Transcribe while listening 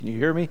Can you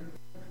hear me? Can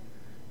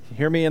you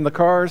hear me in the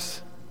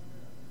cars?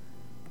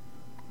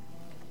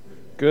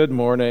 Good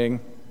morning.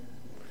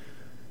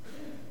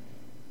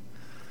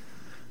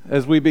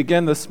 As we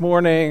begin this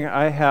morning,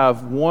 I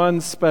have one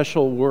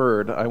special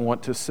word I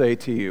want to say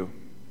to you.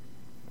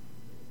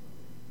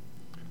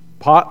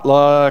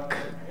 Potluck.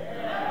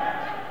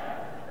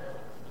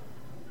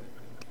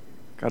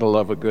 Gotta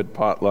love a good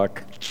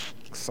potluck.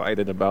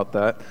 Excited about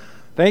that.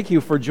 Thank you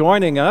for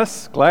joining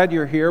us. Glad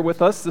you're here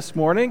with us this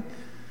morning.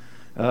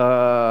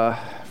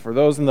 For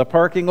those in the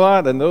parking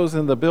lot and those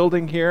in the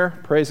building here,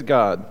 praise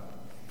God.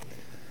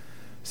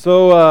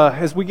 So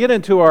as we get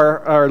into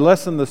our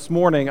lesson this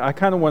morning, I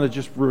kind of want to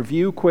just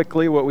review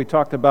quickly what we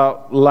talked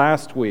about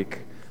last week.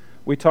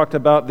 We talked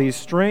about these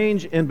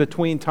strange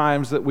in-between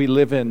times that we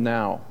live in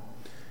now.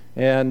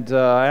 And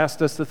I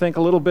asked us to think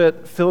a little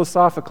bit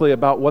philosophically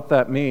about what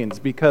that means,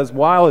 because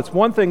while it's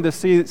one thing to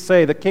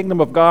say the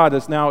kingdom of God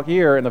is now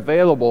here and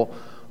available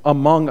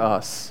among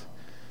us,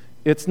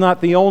 it's not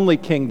the only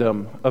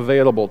kingdom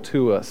available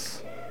to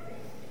us.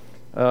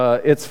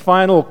 Its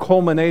final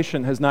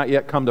culmination has not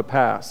yet come to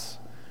pass,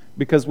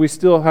 because we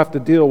still have to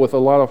deal with a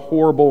lot of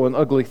horrible and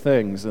ugly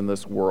things in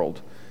this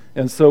world.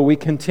 And so we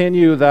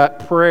continue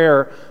that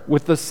prayer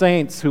with the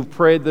saints who've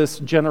prayed this,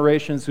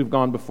 generations who've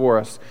gone before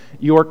us.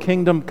 Your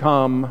kingdom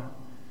come,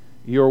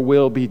 your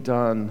will be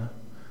done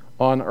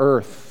on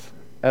earth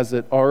as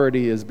it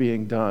already is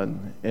being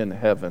done in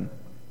heaven.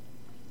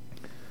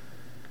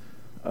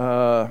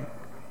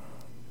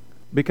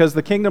 Because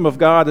the kingdom of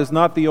God is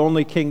not the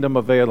only kingdom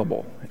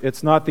available.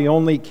 It's not the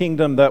only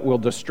kingdom that will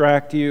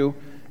distract you.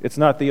 It's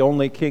not the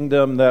only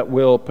kingdom that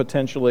will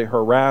potentially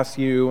harass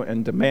you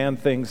and demand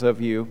things of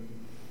you.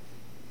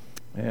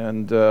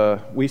 And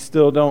we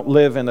still don't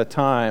live in a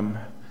time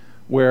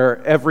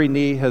where every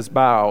knee has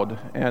bowed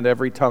and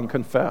every tongue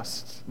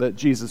confessed that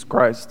Jesus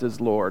Christ is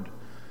Lord.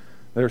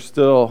 There's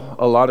still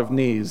a lot of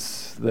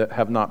knees that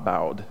have not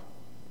bowed.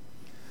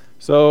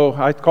 So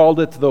I called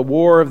it the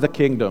War of the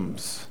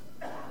Kingdoms.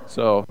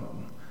 So,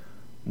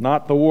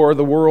 not the war of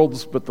the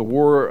worlds, but the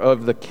war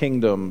of the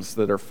kingdoms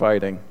that are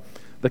fighting.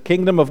 The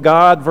kingdom of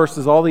God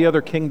versus all the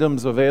other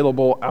kingdoms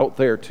available out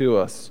there to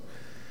us.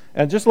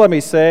 And just let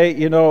me say,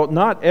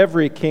 not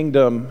every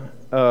kingdom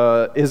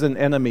is an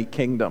enemy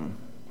kingdom.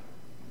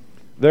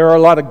 There are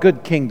a lot of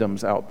good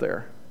kingdoms out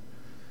there.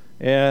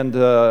 And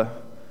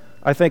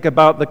I think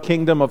about the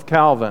kingdom of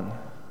Calvin.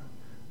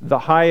 The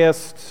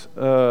highest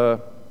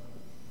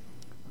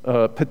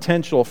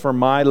potential for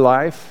my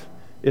life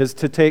is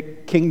to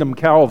take Kingdom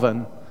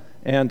Calvin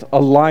and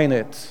align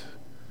it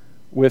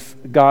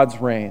with God's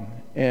reign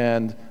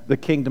and the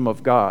kingdom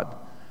of God.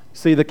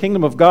 See, the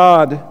kingdom of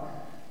God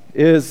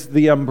is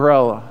the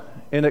umbrella,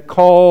 and it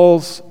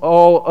calls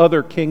all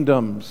other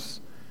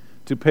kingdoms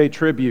to pay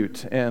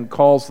tribute and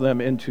calls them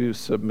into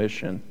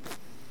submission.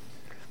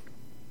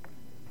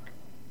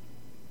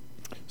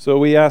 So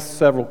we asked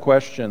several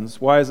questions.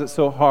 Why is it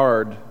so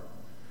hard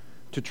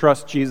to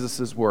trust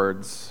Jesus'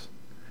 words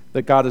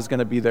that God is going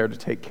to be there to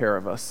take care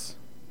of us?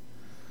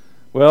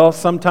 Well,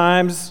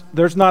 sometimes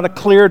there's not a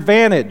clear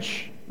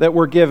advantage that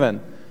we're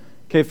given.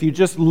 Okay, if you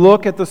just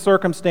look at the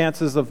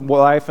circumstances of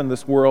life in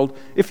this world,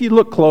 if you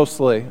look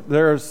closely,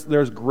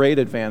 there's great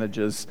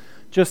advantages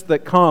just that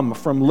come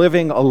from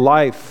living a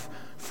life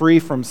free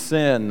from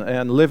sin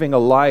and living a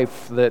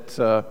life that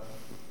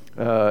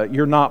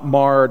you're not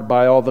marred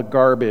by all the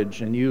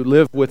garbage, and you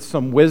live with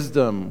some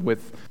wisdom,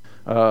 with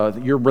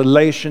your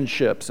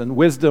relationships and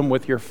wisdom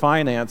with your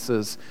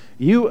finances.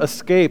 You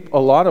escape a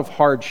lot of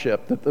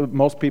hardship that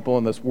most people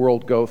in this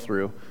world go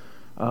through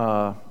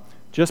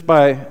just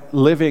by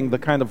living the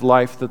kind of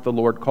life that the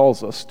Lord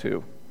calls us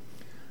to.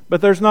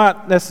 But there's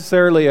not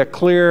necessarily a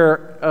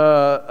clear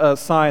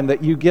sign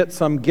that you get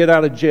some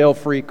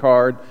get-out-of-jail-free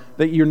card,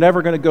 that you're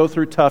never going to go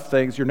through tough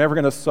things, you're never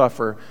going to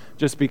suffer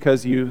just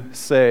because you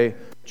say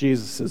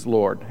Jesus is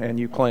Lord and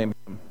you claim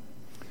Him.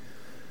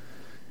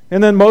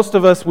 And then most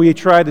of us, we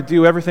try to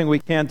do everything we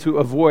can to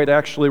avoid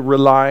actually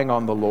relying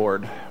on the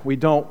Lord. We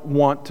don't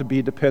want to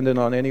be dependent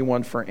on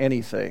anyone for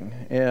anything,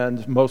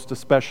 and most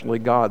especially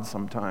God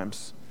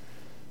sometimes,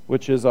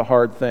 which is a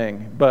hard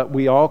thing. But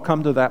we all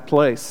come to that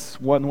place,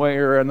 one way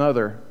or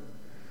another,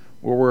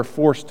 where we're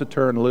forced to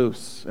turn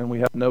loose, and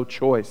we have no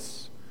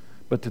choice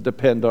but to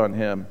depend on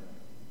Him.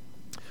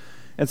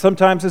 And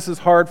sometimes this is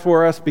hard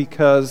for us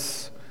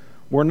because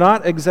we're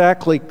not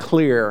exactly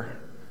clear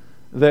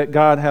that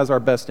God has our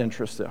best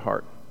interest at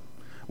heart.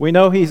 We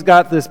know He's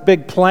got this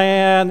big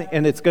plan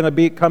and it's going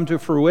to come to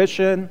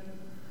fruition.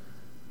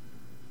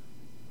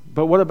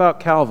 But what about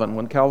Calvin,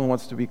 when Calvin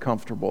wants to be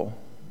comfortable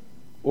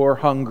or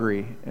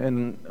hungry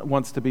and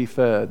wants to be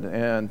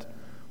fed,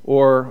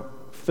 or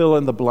fill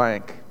in the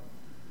blank?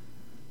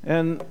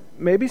 And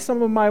maybe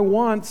some of my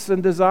wants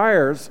and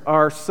desires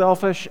are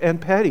selfish and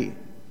petty.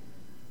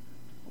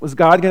 Was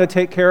God going to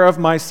take care of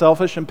my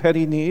selfish and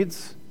petty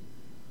needs?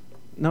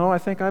 No, I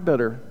think I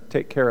better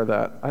take care of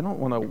that. I don't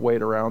want to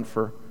wait around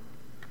for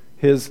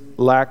His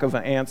lack of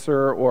an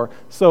answer.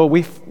 So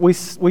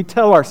we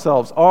tell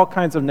ourselves all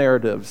kinds of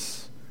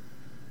narratives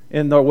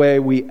in the way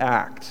we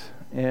act.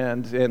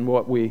 and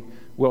what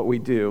we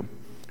do.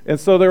 And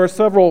so there are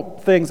several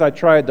things I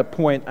tried to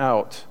point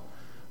out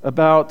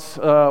about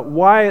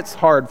why it's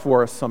hard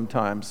for us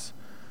sometimes.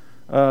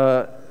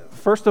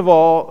 First of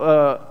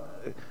all,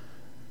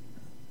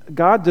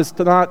 God does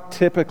not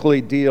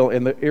typically deal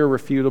in the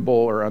irrefutable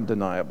or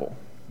undeniable,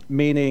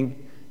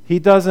 meaning He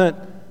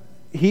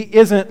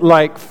isn't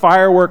like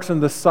fireworks in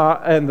the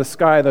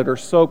sky that are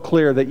so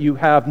clear that you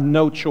have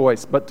no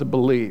choice but to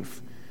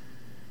believe.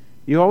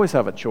 You always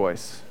have a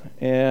choice.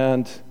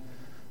 And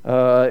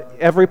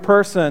every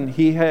person,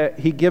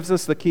 he gives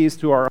us the keys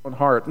to our own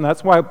heart. And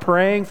that's why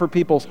praying for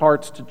people's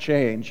hearts to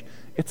change,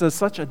 it's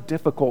such a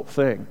difficult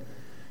thing,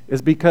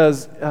 is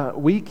because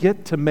we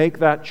get to make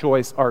that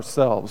choice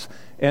ourselves.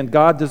 And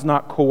God does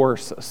not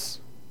coerce us.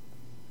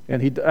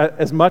 And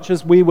as much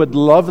as we would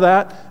love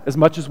that, as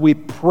much as we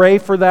pray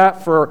for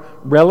that for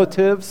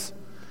relatives,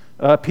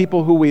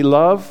 people who we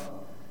love,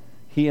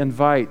 He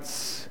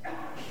invites,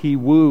 He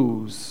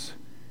woos.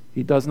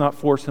 He does not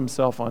force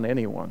Himself on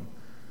anyone.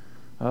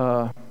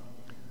 But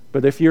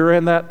if you're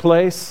in that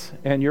place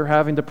and you're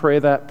having to pray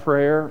that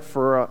prayer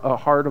for a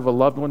heart of a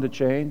loved one to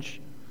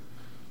change,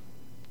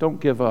 don't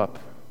give up.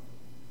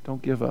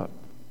 Don't give up.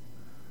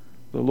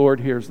 The Lord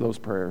hears those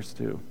prayers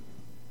too.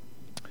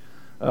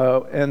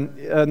 And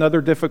another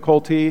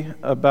difficulty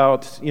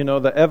about,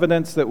 the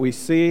evidence that we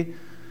see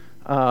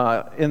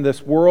in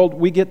this world,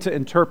 we get to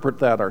interpret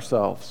that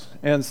ourselves.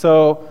 And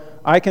so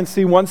I can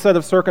see one set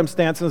of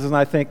circumstances and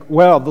I think,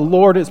 well, the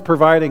Lord is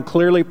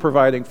clearly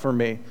providing for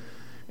me.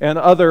 And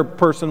other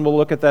person will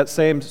look at that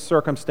same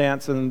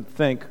circumstance and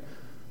think,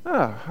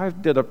 I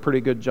did a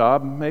pretty good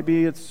job.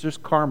 Maybe it's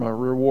just karma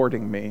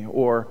rewarding me,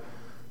 or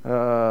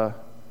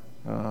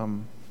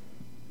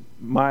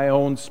my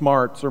own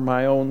smarts, or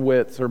my own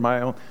wits, or my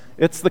own...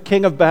 It's the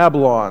king of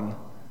Babylon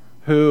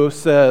who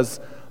says,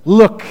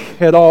 look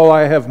at all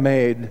I have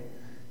made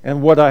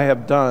and what I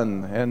have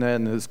done, and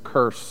then is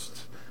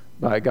cursed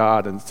by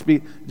God. And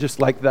just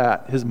like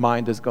that, his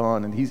mind is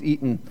gone, and he's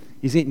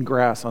eating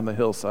grass on the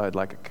hillside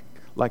like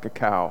a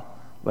cow,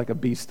 like a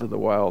beast of the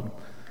wild,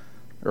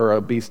 or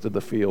a beast of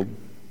the field,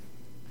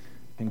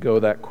 and go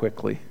that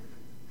quickly.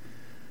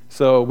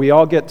 So we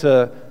all get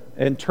to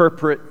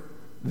interpret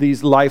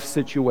these life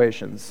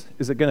situations.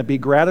 Is it going to be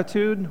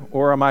gratitude,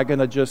 or am I going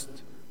to just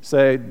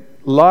say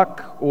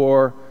luck,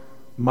 or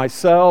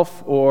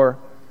myself, or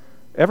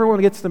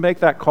everyone gets to make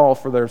that call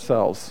for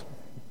themselves.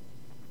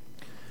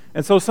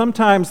 And so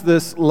sometimes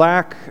this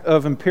lack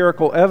of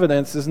empirical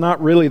evidence is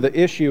not really the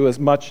issue as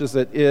much as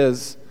it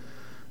is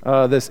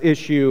this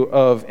issue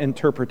of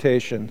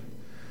interpretation.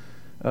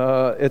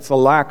 It's a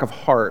lack of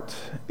heart.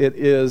 It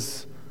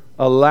is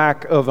a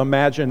lack of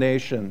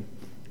imagination.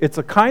 It's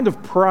a kind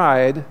of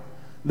pride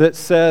that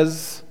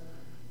says,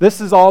 this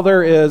is all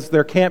there is,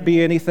 there can't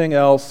be anything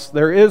else,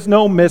 there is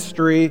no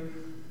mystery,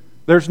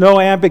 there's no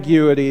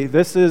ambiguity.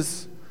 That's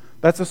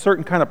a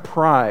certain kind of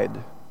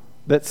pride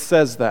that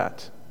says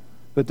that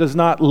does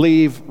not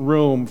leave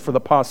room for the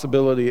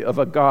possibility of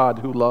a God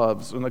who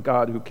loves and a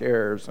God who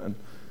cares.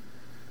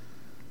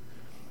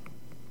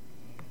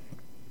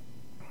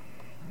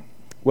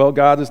 Well,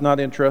 God is not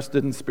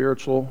interested in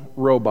spiritual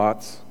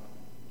robots.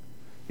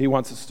 He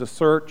wants us to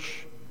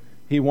search.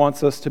 He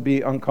wants us to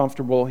be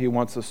uncomfortable. He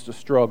wants us to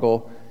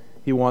struggle.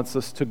 He wants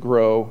us to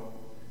grow.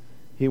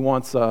 He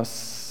wants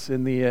us,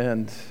 in the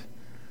end,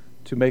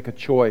 to make a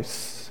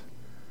choice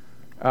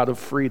out of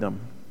freedom.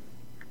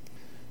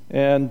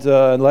 And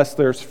unless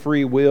there's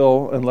free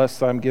will,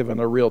 unless I'm given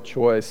a real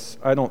choice,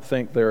 I don't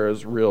think there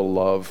is real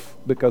love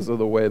because of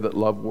the way that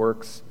love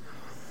works.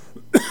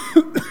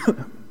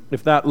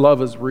 If that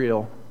love is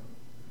real,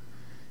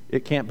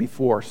 it can't be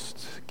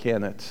forced,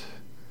 can it?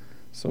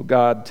 So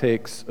God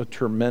takes a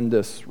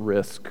tremendous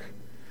risk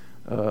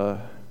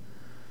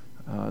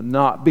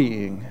not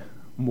being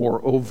more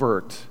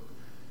overt,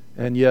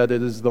 and yet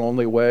it is the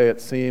only way,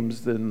 it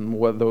seems, in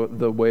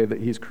the way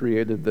that He's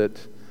created,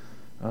 that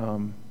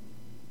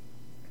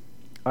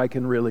I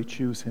can really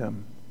choose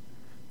Him,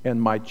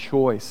 and my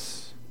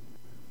choice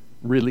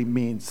really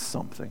means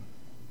something.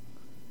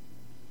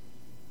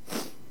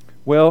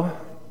 Well,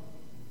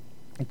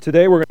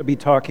 today we're going to be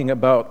talking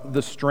about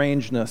the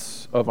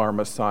strangeness of our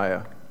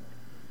Messiah,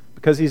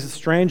 because He's a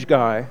strange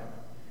guy,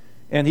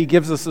 and He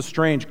gives us a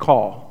strange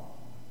call.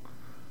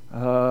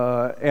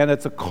 And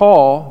it's a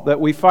call that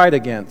we fight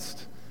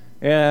against.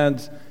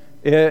 And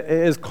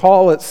His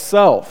call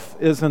itself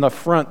is an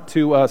affront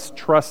to us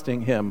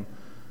trusting Him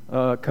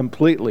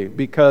completely,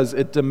 because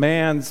it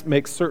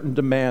makes certain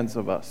demands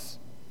of us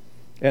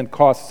and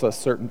costs us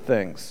certain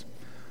things.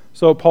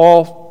 So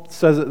Paul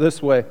says it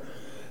this way: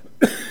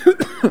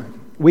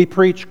 we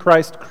preach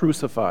Christ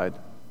crucified,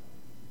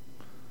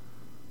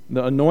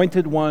 the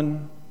anointed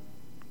one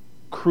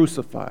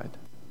crucified,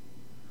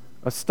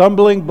 a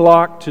stumbling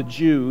block to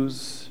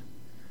Jews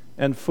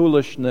and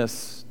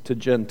foolishness to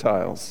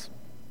Gentiles.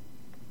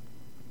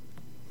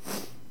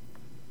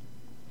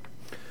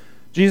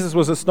 Jesus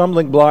was a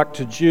stumbling block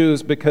to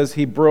Jews because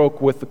He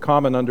broke with the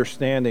common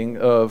understanding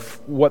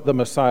of what the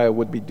Messiah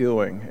would be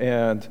doing.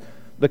 And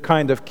the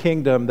kind of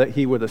kingdom that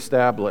he would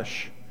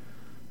establish.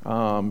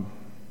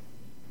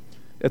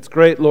 It's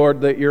great,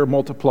 Lord, that you're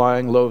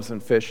multiplying loaves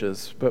and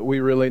fishes, but we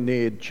really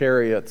need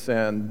chariots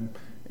and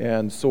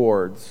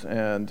swords,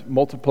 and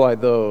multiply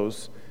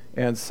those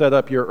and set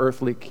up your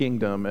earthly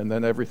kingdom, and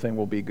then everything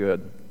will be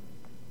good.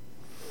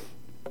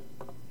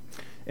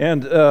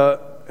 And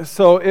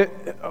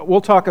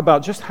we'll talk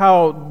about just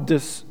how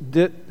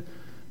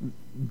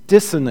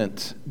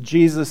dissonant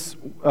Jesus,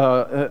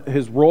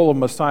 his role of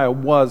Messiah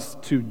was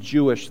to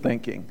Jewish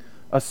thinking.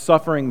 A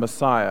suffering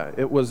Messiah.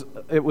 It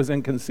was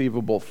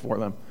inconceivable for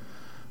them.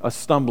 A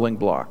stumbling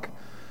block.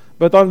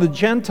 But on the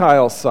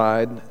Gentile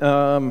side,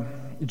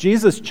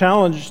 Jesus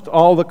challenged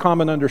all the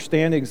common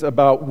understandings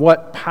about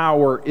what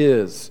power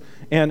is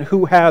and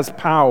who has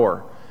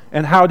power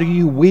and how do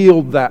you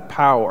wield that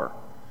power.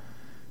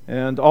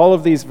 And all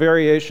of these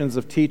variations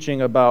of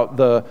teaching about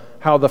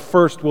how the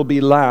first will be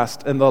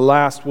last and the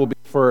last will be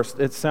first,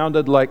 it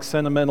sounded like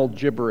sentimental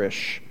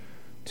gibberish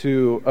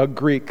to a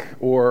Greek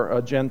or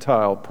a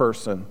Gentile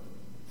person.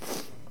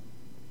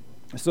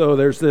 So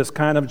there's this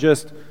kind of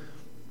just,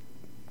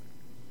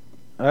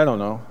 I don't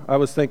know, I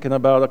was thinking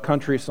about a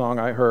country song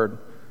I heard.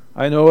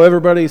 I know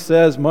everybody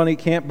says money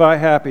can't buy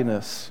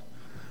happiness,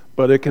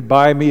 but it could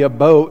buy me a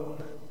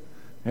boat,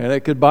 and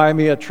it could buy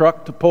me a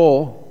truck to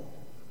pull.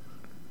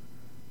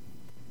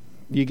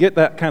 You get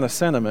that kind of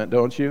sentiment,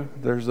 don't you?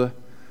 There's a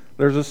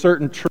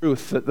certain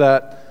truth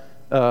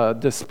that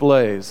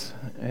displays.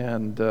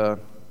 And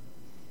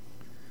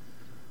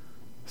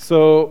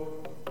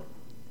so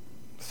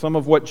some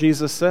of what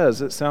Jesus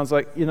says, it sounds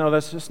like,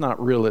 that's just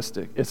not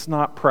realistic. It's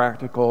not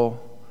practical.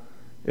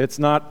 It's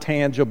not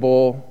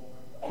tangible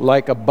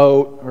like a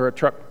boat or a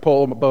truck to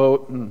pull a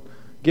boat. And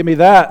give me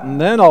that, and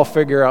then I'll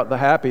figure out the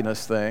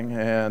happiness thing.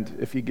 And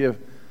if you give...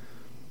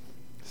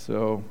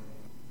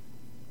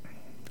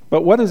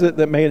 But what is it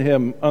that made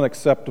him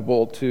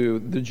unacceptable to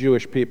the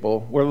Jewish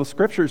people? Well, the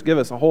Scriptures give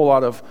us a whole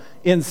lot of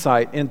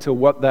insight into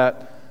what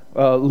that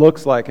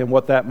looks like and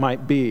what that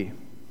might be.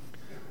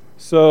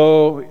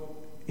 So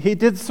he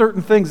did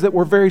certain things that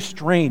were very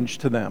strange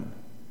to them.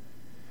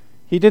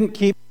 He didn't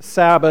keep the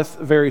Sabbath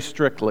very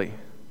strictly.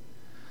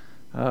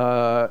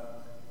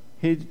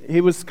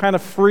 He was kind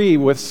of free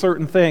with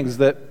certain things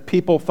that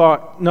people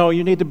thought, no,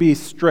 you need to be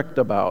strict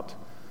about.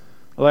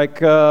 Like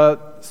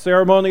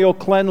ceremonial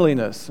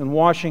cleanliness and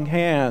washing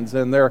hands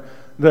and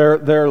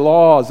their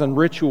laws and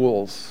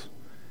rituals.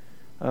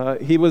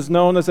 He was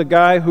known as a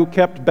guy who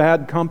kept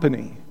bad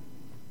company.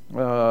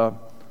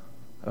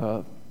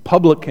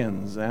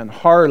 Publicans and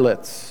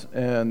harlots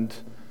and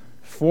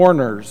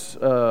foreigners,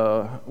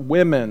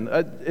 women.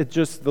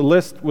 The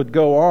list would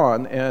go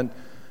on, and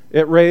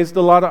it raised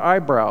a lot of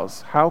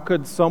eyebrows. How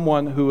could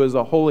someone who is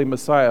a holy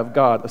Messiah of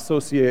God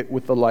associate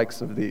with the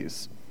likes of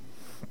these?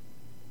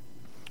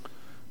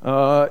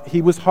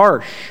 He was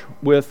harsh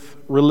with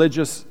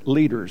religious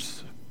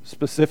leaders,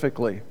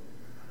 specifically.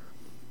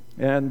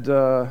 And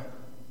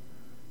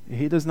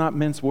he does not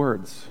mince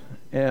words.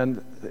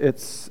 And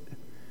it's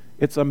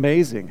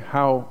amazing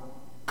how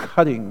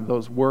cutting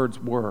those words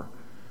were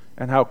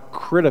and how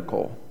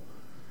critical.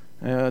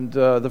 And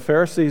the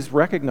Pharisees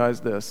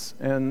recognized this.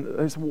 And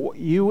they said,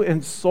 you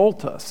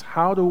insult us.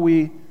 How do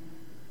we...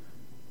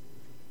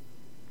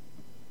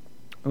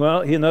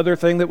 Well, another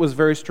thing that was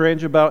very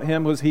strange about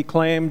him was he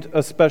claimed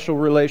a special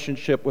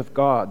relationship with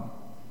God.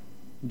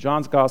 In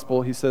John's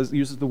Gospel, he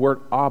uses the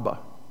word Abba.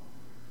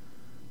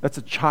 That's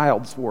a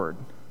child's word.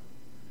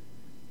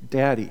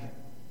 Daddy.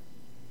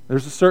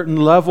 There's a certain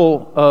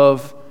level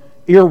of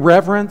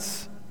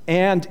irreverence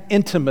and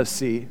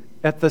intimacy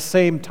at the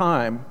same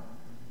time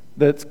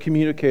that's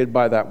communicated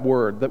by that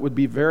word that would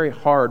be very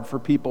hard for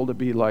people to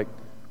be like,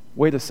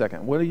 wait a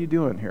second, what are you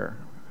doing here?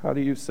 How do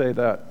you say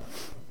that?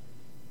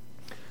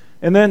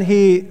 And then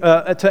he,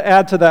 to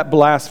add to that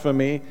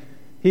blasphemy,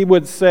 he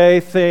would say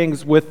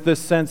things with this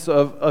sense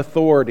of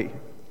authority.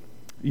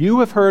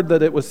 You have heard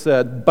that it was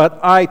said, but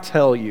I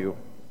tell you.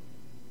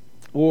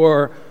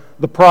 Or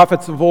the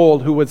prophets of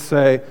old who would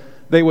say,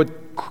 they would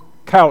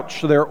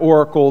couch their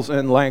oracles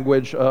in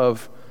language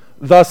of,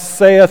 thus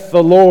saith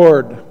the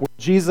Lord. Where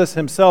Jesus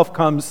himself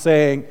comes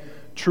saying,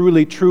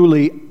 truly,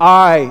 truly,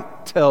 I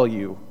tell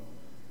you.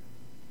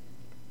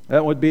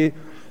 That would be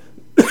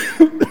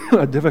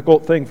a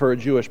difficult thing for a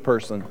Jewish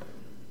person.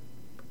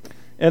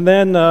 And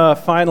then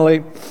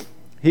finally,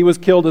 he was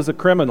killed as a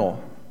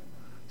criminal.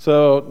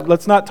 So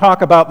let's not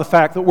talk about the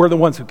fact that we're the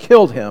ones who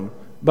killed him,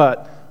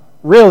 but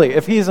really,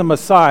 if he's a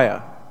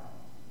Messiah,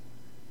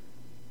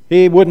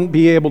 he wouldn't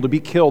be able to be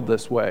killed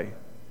this way.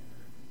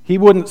 He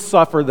wouldn't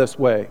suffer this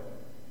way.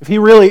 If he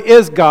really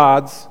is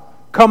God's,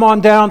 come on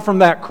down from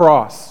that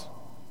cross.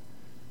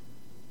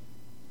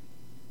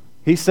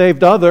 He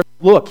saved others.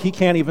 Look, he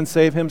can't even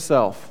save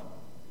himself.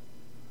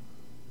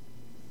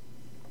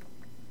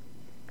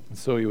 And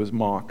so he was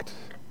mocked.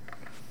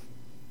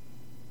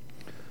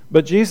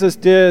 But Jesus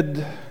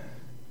did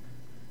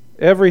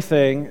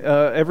everything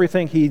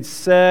he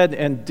said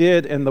and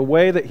did, and the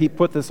way that he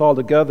put this all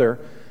together,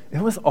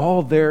 it was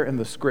all there in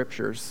the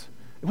Scriptures.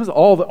 It was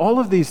all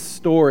of these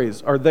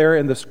stories are there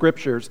in the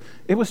Scriptures.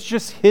 It was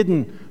just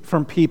hidden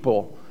from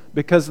people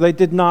because they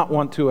did not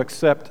want to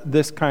accept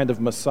this kind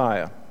of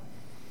Messiah.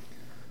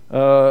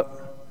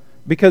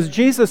 Because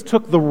Jesus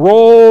took the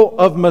role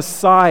of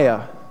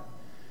Messiah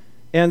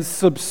and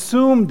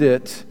subsumed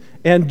it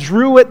and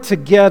drew it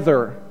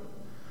together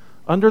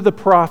under the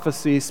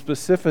prophecy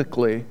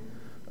specifically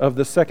of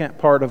the second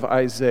part of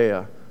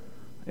Isaiah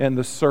and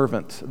the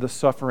servant, the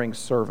suffering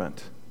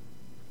servant.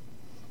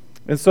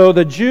 And so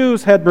the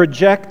Jews had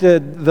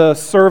rejected the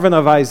servant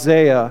of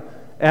Isaiah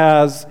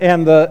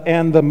and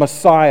the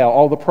Messiah,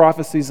 all the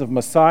prophecies of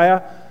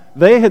Messiah.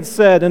 They had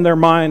said in their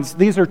minds,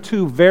 these are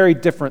two very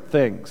different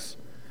things.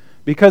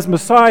 Because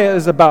Messiah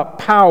is about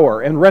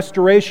power and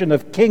restoration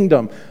of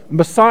kingdom.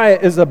 Messiah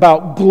is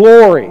about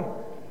glory,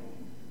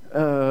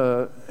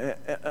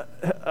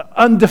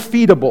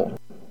 undefeatable.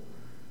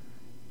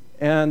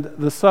 And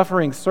the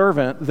suffering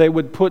servant, they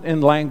would put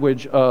in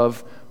language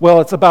of,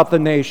 well, it's about the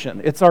nation.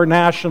 It's our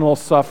national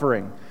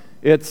suffering.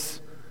 Well,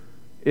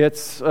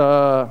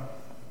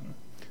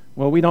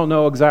 we don't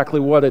know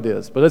exactly what it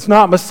is, but it's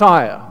not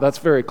Messiah. That's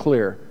very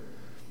clear.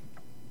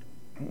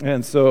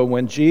 And so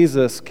when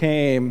Jesus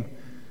came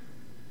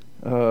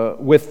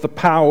with the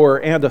power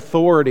and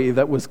authority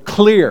that was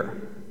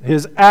clear,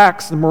 his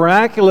acts, the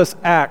miraculous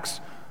acts,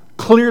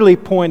 clearly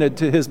pointed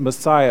to his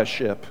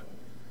messiahship.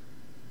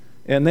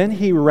 And then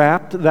he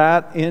wrapped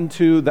that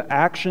into the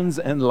actions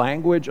and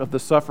language of the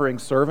suffering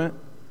servant.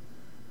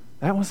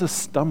 That was a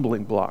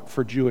stumbling block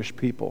for Jewish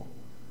people.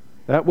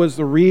 That was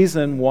the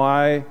reason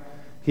why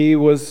he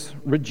was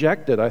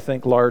rejected, I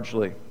think,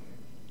 largely.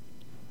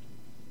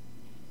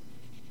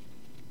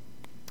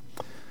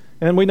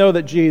 And we know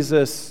that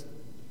Jesus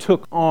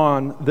took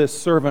on this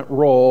servant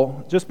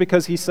role just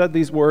because he said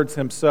these words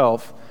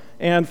himself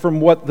and from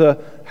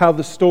how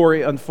the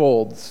story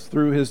unfolds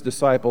through his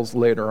disciples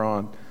later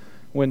on.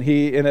 And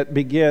it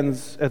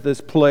begins at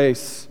this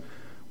place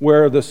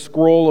where the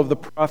scroll of the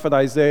prophet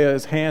Isaiah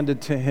is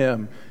handed to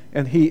him,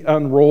 and he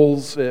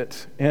unrolls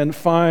it and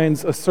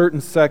finds a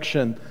certain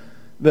section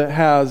that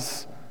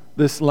has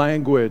this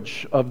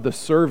language of the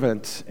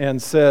servant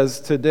and says,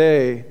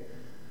 today,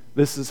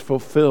 this is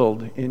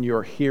fulfilled in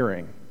your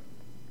hearing.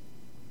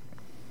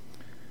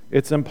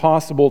 It's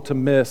impossible to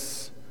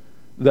miss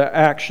the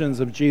actions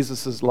of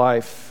Jesus'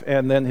 life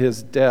and then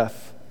his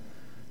death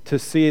to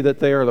see that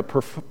they are the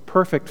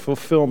perfect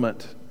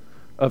fulfillment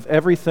of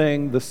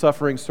everything the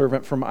suffering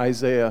servant from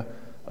Isaiah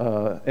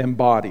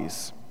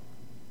embodies.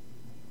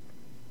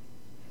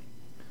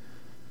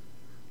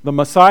 The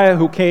Messiah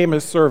who came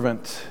as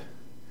servant,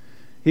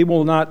 he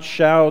will not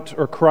shout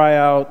or cry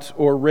out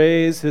or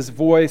raise his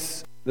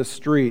voice in the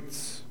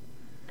streets.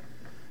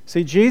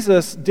 See,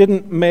 Jesus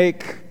didn't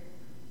make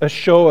a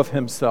show of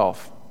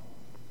himself.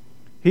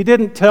 He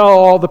didn't tell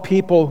all the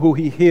people who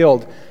he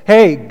healed,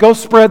 hey, go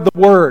spread the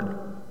word.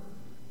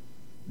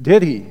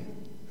 Did he?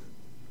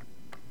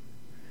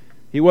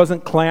 He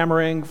wasn't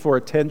clamoring for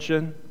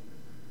attention.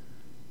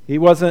 He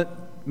wasn't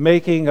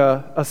making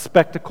a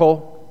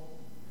spectacle.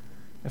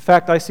 In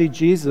fact, I see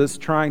Jesus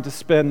trying to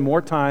spend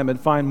more time and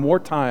find more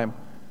time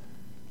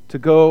to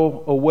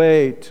go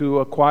away to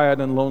a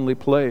quiet and lonely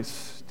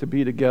place to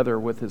be together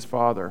with his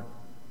Father.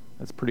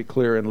 That's pretty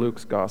clear in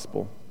Luke's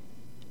gospel.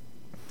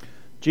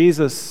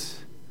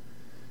 Jesus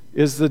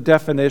is the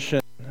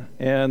definition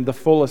and the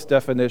fullest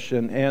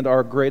definition and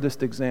our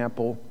greatest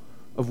example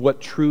of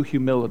what true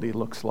humility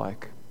looks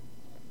like.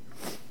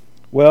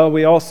 Well,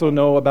 we also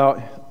know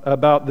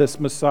about this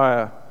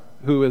Messiah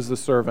who is the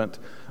servant.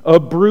 A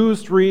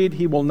bruised reed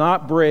he will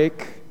not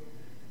break,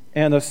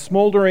 and a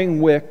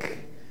smoldering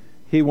wick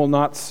he will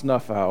not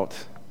snuff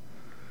out.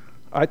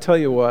 I tell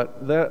you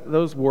what,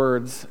 those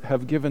words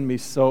have given me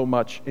so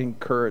much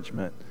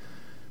encouragement,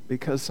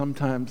 because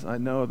sometimes I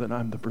know that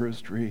I'm the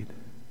bruised reed.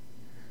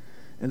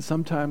 And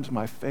sometimes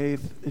my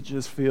faith, it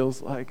just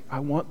feels like I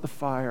want the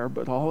fire,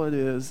 but all it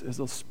is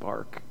a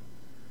spark.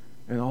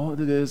 And all it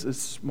is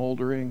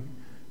smoldering,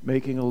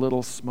 making a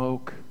little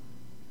smoke.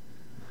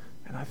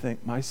 And I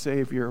think my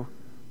Savior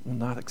will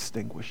not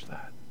extinguish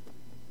that.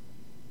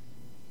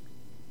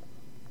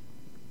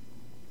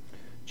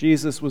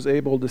 Jesus was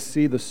able to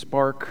see the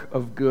spark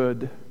of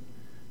good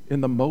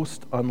in the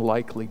most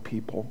unlikely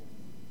people.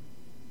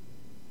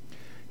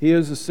 He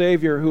is a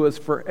Savior who is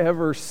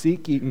forever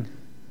seeking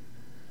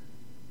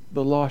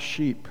the lost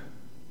sheep,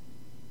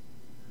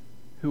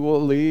 who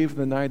will leave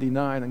the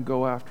 99 and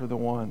go after the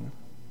one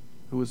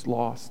who is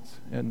lost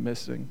and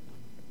missing,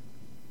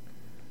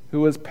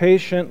 who is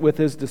patient with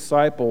his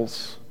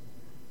disciples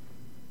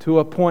to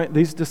a point.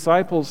 These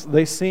disciples,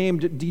 they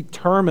seemed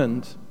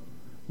determined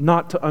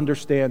not to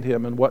understand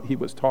him and what he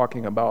was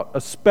talking about,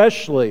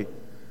 especially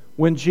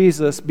when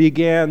Jesus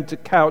began to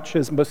couch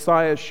his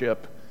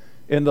messiahship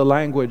in the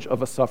language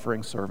of a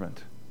suffering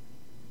servant.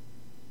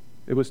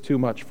 It was too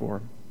much for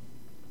him.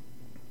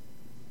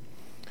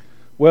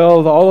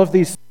 Well, all of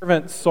these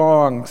servant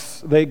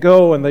songs, they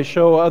go and they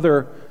show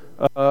other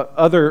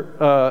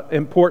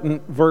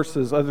important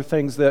verses, other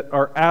things that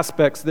are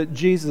aspects that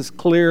Jesus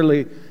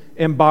clearly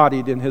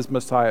embodied in his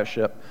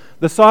messiahship.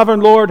 The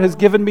sovereign Lord has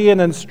given me an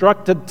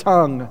instructed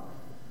tongue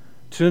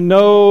to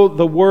know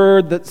the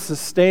word that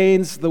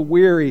sustains the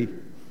weary.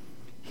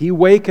 He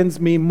wakens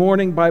me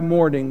morning by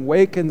morning,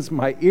 wakens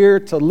my ear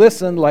to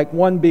listen like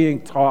one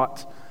being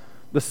taught.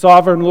 The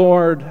sovereign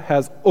Lord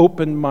has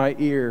opened my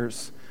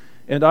ears,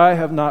 and I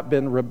have not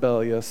been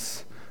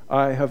rebellious.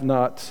 I have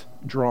not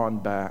drawn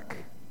back.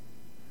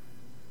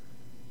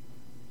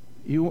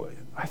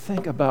 I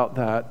think about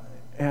that,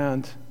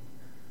 and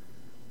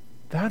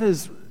that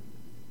is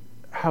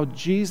how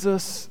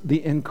Jesus,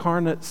 the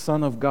incarnate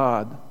Son of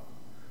God,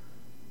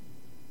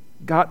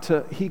 got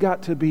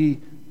to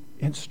be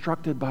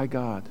instructed by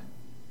God.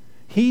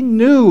 He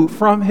knew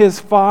from his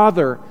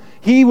Father.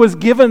 He was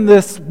given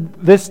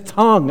this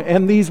tongue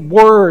and these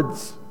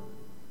words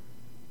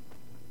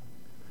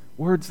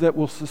that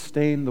will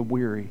sustain the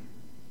weary,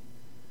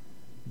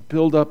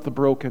 build up the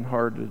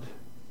brokenhearted.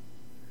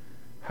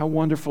 How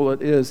wonderful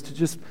it is to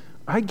just,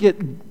 I get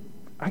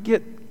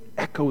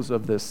echoes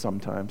of this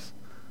sometimes.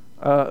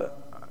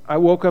 I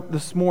woke up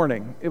this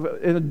morning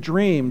in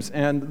dreams,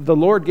 and the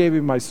Lord gave me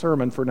my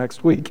sermon for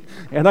next week,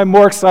 and I'm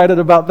more excited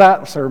about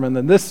that sermon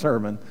than this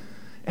sermon.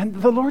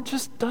 And the Lord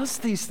just does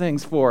these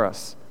things for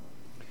us.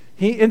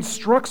 He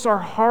instructs our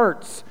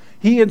hearts.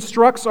 He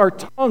instructs our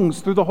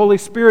tongues through the Holy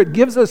Spirit,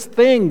 gives us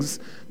things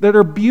that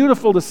are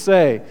beautiful to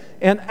say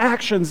and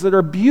actions that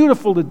are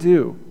beautiful to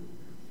do.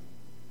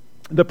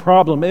 The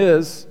problem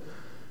is,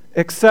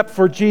 except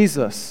for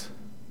Jesus,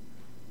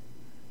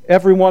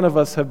 every one of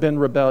us have been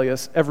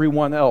rebellious.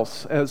 Everyone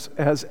else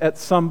has at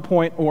some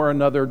point or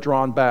another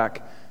drawn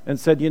back and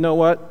said, you know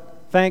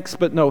what? Thanks,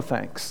 but no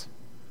thanks.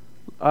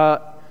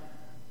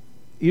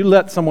 You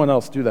let someone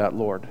else do that,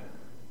 Lord.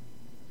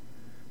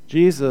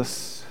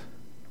 Jesus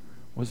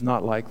was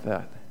not like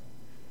that.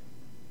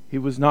 He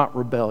was not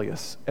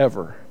rebellious,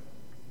 ever.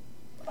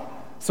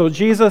 So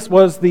Jesus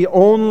was the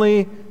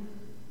only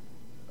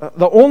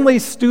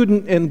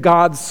student in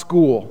God's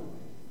school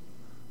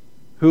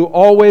who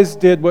always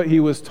did what he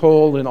was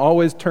told and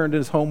always turned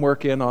his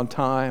homework in on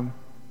time,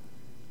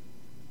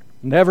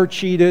 never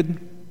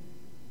cheated.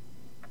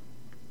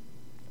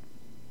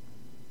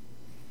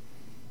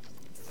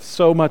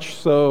 So much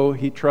so,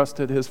 he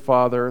trusted his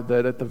Father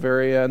that at the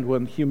very end,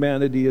 when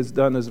humanity has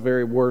done his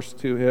very worst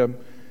to him,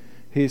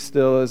 he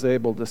still is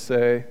able to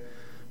say,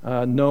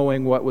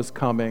 knowing what was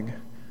coming,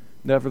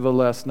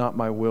 nevertheless, not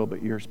my will,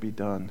 but yours be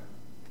done.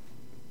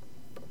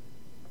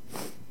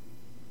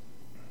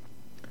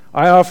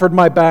 I offered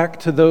my back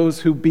to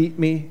those who beat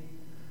me,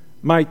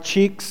 my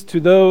cheeks to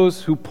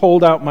those who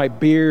pulled out my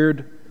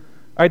beard.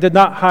 I did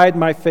not hide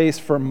my face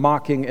from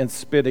mocking and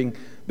spitting.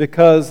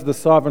 Because the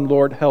sovereign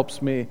Lord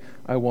helps me,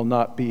 I will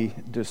not be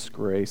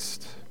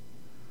disgraced.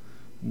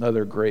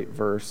 Another great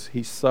verse.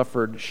 He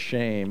suffered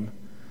shame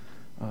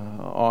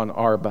on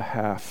our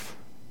behalf.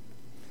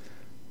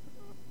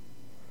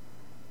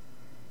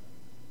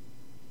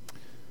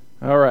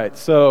 All right,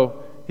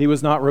 so he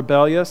was not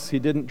rebellious. He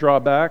didn't draw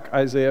back.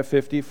 Isaiah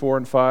 50, 4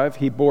 and 5.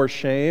 He bore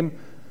shame,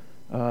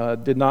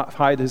 did not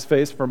hide his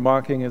face from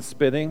mocking and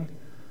spitting.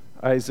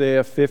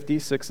 Isaiah 50,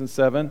 6 and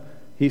 7.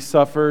 He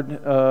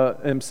suffered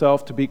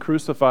himself to be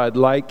crucified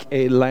like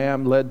a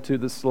lamb led to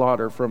the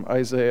slaughter, from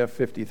Isaiah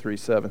 53,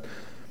 7.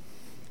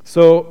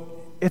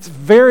 So it's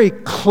very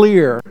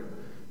clear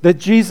that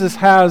Jesus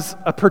has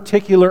a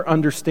particular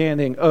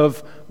understanding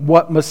of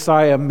what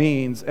Messiah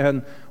means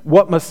and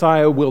what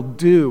Messiah will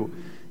do.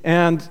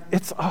 And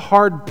it's a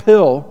hard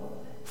pill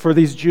for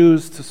these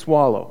Jews to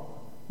swallow.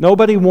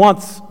 Nobody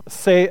wants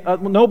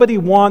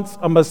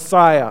a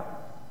Messiah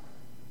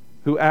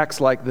who acts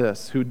like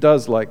this, who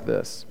does like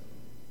this.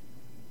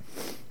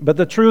 But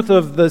the truth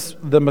of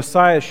the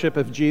Messiahship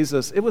of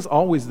Jesus, it was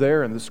always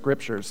there in the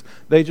Scriptures.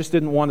 They just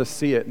didn't want to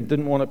see it and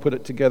didn't want to put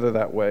it together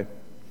that way.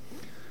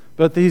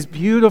 But these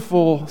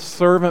beautiful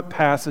servant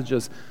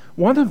passages,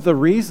 one of the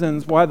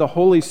reasons why the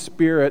Holy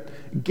Spirit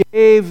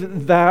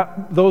gave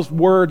those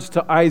words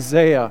to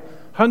Isaiah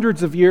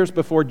hundreds of years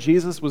before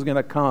Jesus was going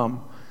to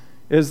come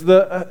is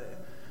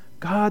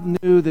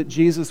God knew that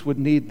Jesus would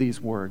need these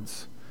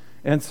words.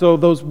 And so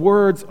those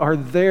words are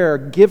there,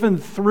 given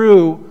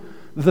through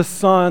the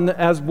Son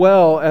as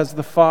well as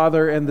the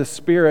Father and the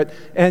Spirit.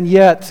 And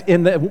yet,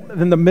 in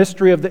the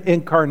mystery of the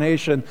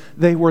incarnation,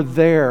 they were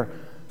there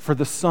for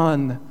the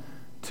Son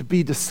to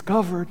be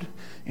discovered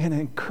and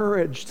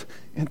encouraged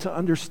and to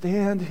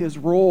understand his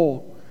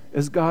role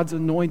as God's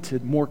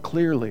anointed more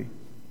clearly.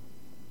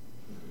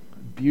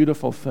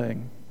 Beautiful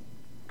thing.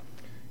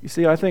 You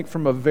see, I think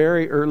from a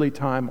very early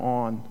time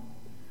on,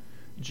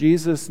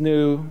 Jesus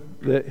knew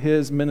that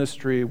his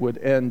ministry would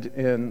end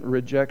in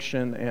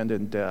rejection and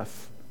in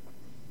death.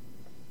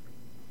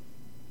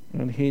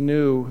 And he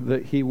knew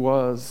that he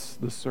was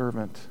the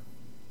servant.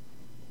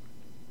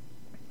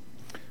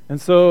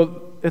 And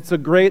so it's a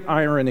great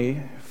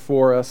irony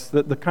for us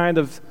that the kind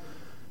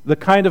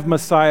of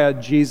Messiah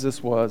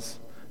Jesus was,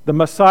 the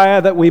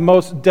Messiah that we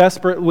most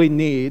desperately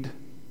need,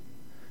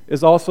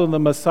 is also the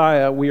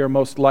Messiah we are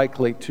most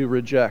likely to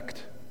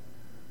reject,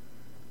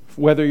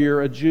 whether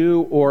you're a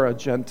Jew or a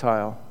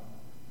Gentile.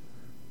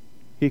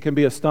 He can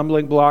be a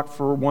stumbling block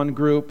for one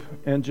group,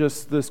 and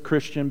just this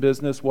Christian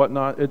business,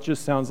 whatnot, it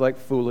just sounds like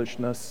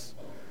foolishness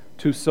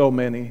to so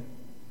many.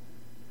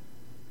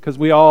 Because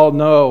we all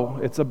know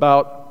it's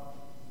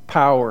about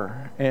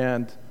power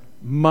and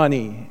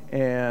money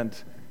and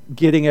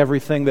getting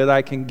everything that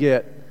I can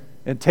get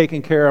and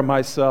taking care of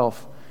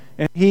myself.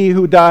 And he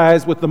who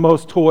dies with the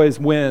most toys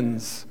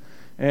wins.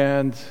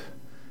 And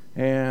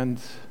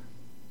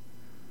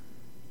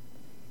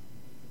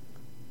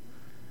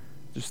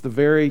just the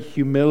very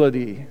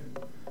humility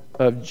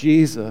of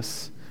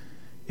Jesus,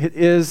 it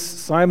is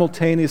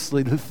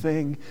simultaneously the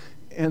thing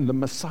and the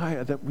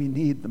Messiah that we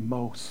need the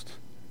most.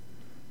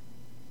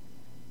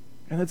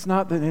 And it's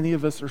not that any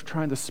of us are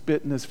trying to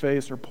spit in his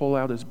face or pull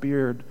out his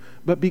beard,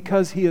 but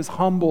because he is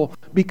humble,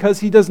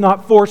 because he does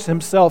not force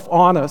himself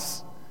on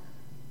us.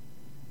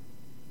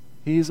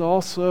 He's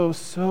also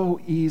so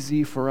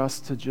easy for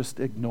us to just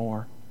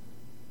ignore.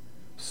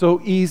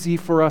 So easy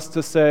for us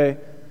to say,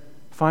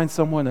 find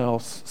someone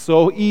else.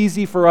 So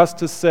easy for us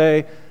to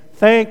say,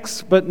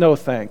 thanks, but no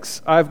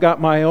thanks. I've got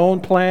my own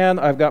plan.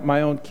 I've got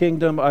my own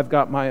kingdom. I've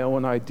got my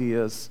own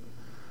ideas.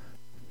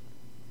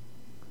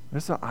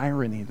 There's an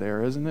irony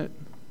there, isn't it?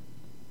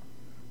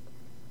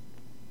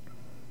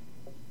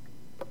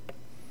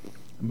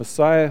 The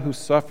Messiah who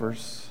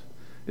suffers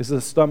is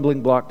a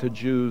stumbling block to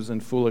Jews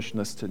and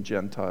foolishness to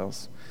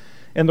Gentiles.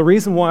 And the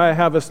reason why I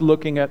have us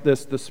looking at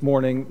this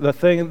morning, the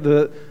thing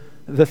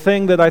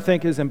that I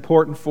think is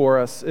important for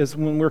us is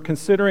when we're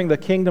considering the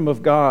kingdom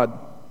of God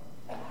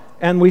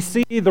and we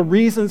see the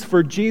reasons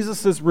for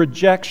Jesus'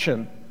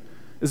 rejection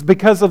is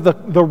because of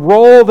the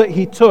role that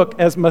he took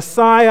as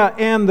Messiah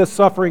and the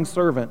suffering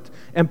servant,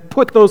 and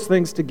put those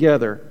things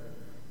together.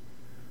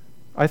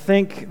 I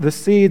think the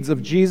seeds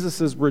of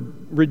Jesus'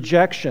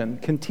 rejection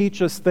can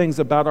teach us things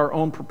about our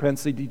own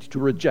propensity to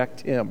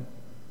reject him,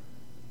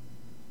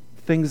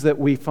 things that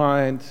we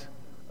find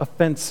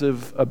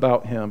offensive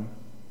about him.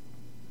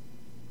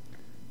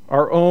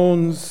 Our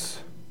own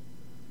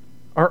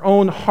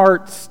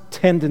heart's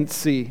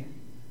tendency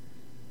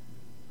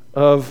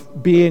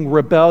of being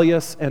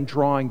rebellious and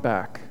drawing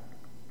back.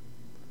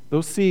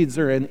 Those seeds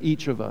are in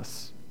each of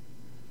us.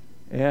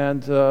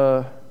 And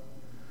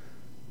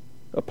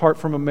apart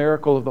from a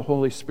miracle of the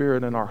Holy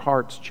Spirit in our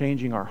hearts,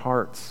 changing our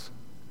hearts,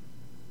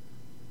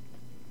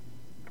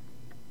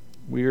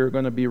 we are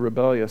going to be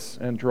rebellious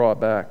and draw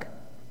back.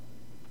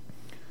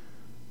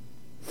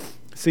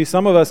 See,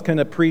 some of us can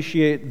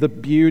appreciate the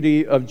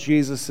beauty of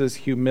Jesus'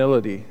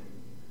 humility,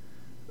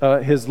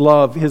 his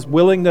love, his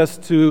willingness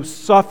to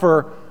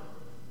suffer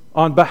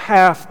on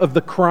behalf of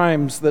the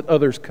crimes that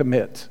others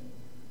commit.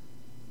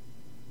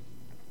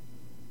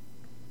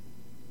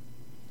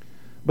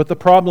 But the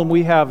problem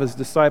we have as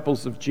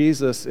disciples of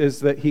Jesus is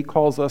that he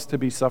calls us to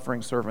be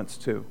suffering servants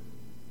too.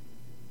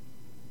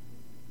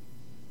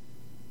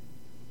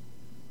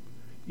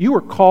 You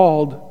are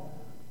called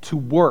to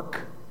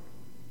work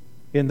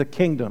in the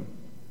kingdom.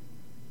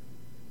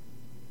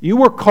 You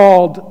were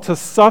called to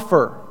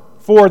suffer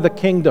for the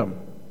kingdom,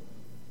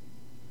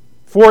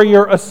 for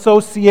your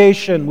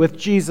association with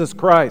Jesus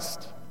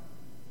Christ.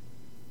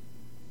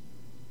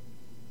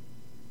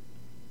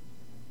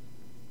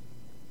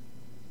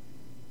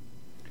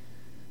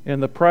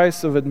 And the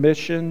price of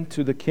admission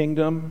to the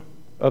kingdom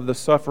of the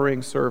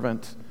suffering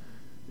servant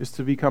is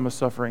to become a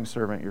suffering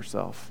servant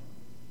yourself.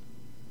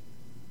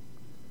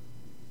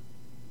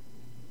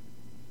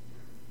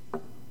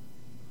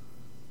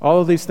 All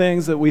of these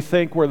things that we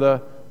think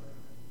were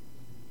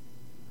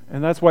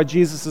and that's why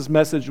Jesus'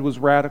 message was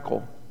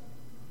radical.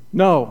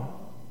 No,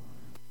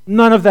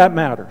 none of that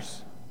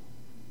matters.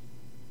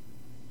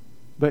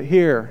 But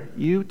here,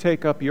 you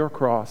take up your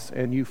cross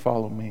and you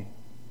follow me.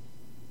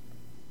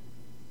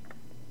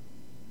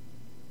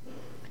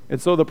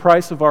 And so the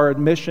price of our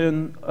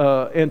admission,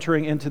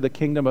 entering into the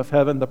kingdom of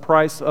heaven, the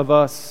price of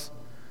us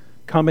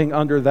coming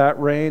under that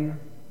reign,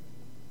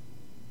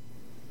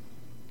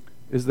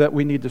 is that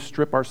we need to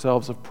strip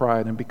ourselves of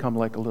pride and become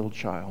like a little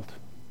child.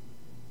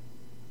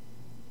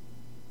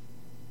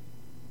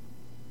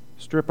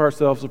 Strip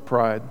ourselves of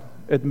pride,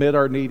 admit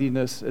our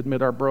neediness,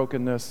 admit our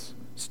brokenness,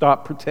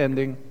 stop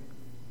pretending,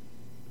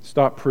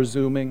 stop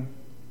presuming.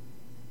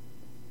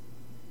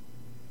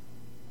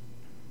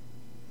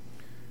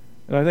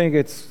 And I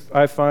think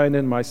I find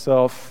in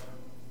myself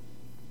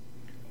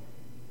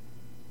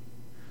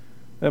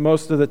that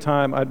most of the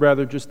time I'd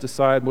rather just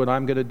decide what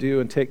I'm going to do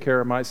and take care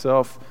of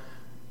myself.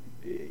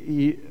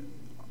 You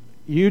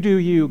do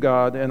you,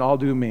 God, and I'll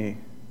do me.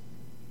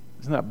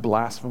 Isn't that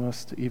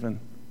blasphemous to even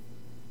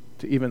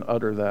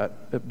utter that?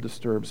 It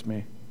disturbs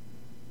me.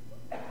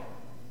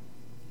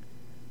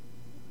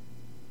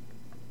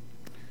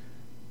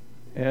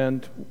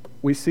 And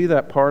we see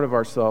that part of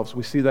ourselves.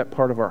 We see that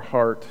part of our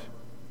heart.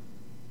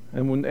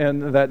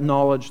 And that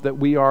knowledge that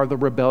we are the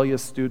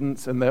rebellious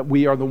students and that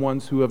we are the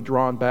ones who have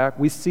drawn back.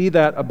 We see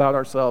that about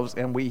ourselves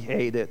and we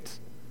hate it.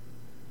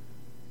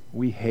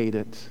 We hate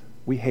it.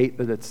 We hate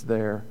that it's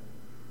there.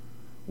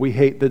 We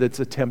hate that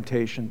it's a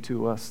temptation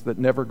to us that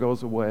never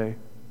goes away.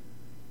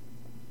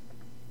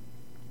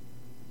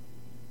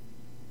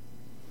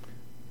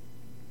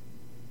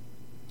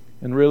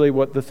 And really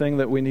what the thing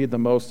that we need the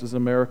most is a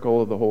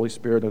miracle of the Holy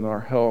Spirit in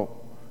our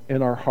help,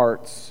 in our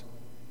hearts,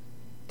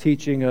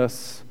 teaching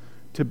us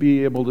to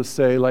be able to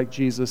say, like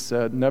Jesus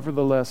said,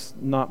 nevertheless,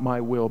 not my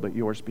will, but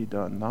yours be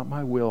done. Not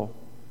my will,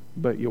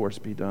 but yours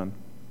be done.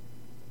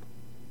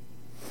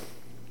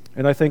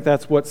 And I think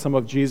that's what some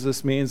of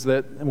Jesus means,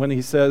 that when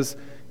he says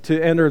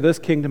to enter this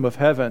kingdom of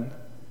heaven,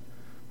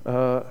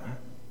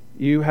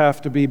 you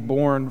have to be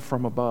born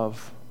from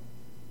above,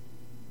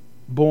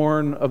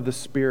 born of the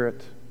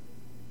Spirit.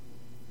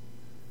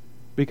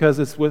 Because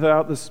it's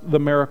without the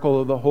miracle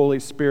of the Holy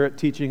Spirit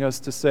teaching us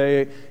to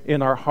say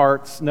in our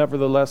hearts,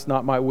 nevertheless,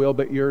 not my will,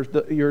 but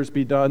yours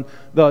be done.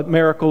 The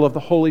miracle of the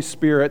Holy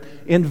Spirit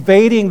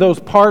invading those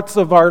parts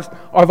of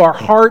our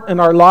heart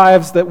and our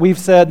lives that we've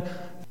said,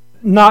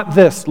 not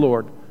this,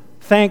 Lord.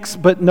 Thanks,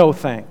 but no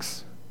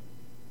thanks.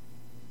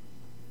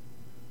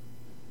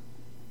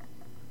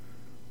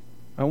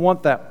 I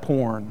want that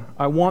porn.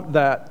 I want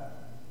that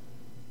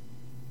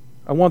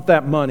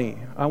money.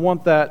 I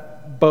want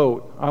that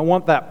boat. I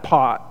want that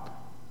pot.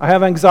 I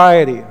have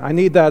anxiety. I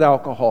need that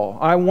alcohol.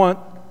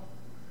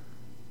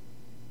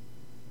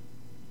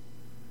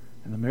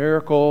 And the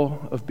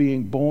miracle of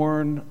being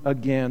born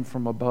again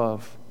from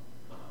above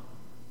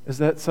is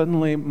that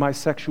suddenly my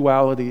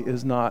sexuality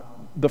is not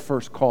the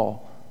first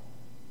call.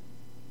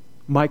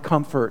 My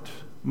comfort,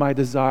 my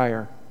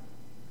desire.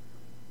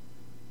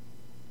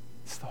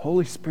 It's the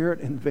Holy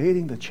Spirit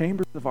invading the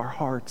chambers of our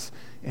hearts,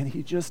 and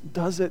he just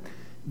does it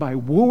by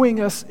wooing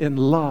us in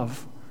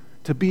love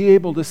to be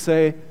able to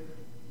say,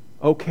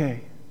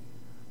 okay,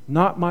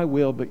 not my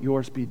will, but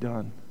yours be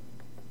done.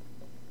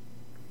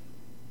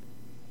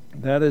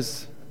 That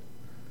is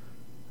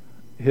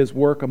his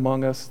work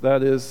among us.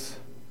 That is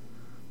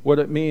what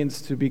it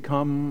means to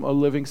become a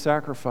living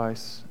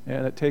sacrifice,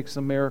 and it takes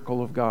a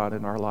miracle of God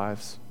in our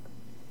lives.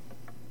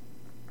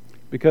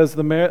 Because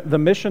the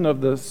mission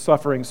of the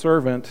suffering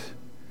servant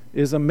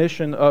is a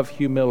mission of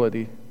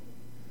humility,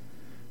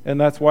 and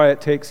that's why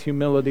it takes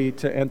humility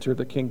to enter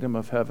the kingdom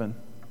of heaven.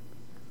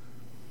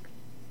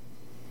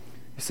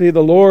 You see,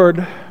 the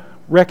Lord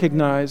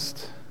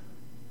recognized,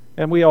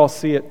 and we all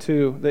see it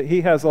too, that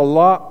he has a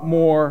lot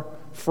more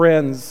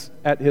friends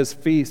at his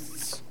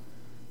feasts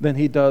than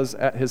he does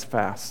at his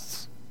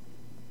fasts.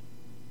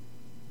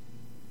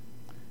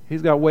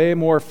 He's got way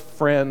more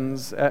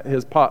friends at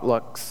his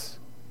potlucks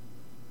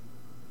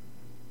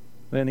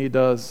than he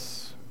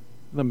does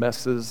the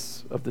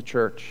messes of the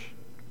church,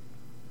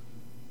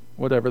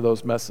 whatever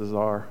those messes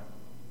are.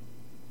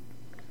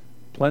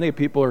 Plenty of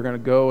people are going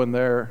to go and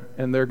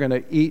they're going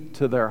to eat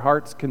to their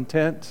heart's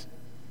content,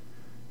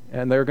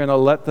 and they're going to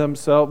let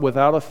themselves,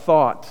 without a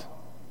thought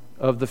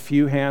of the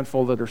few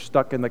handful that are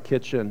stuck in the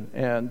kitchen,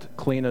 and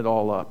clean it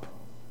all up.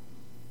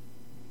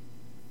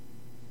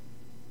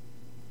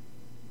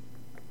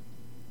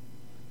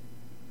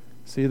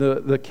 See,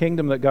 the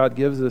kingdom that God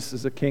gives us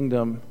is a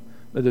kingdom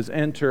that is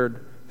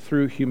entered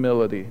through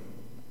humility.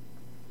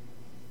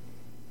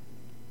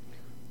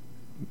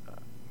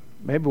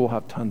 Maybe we'll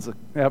have tons of,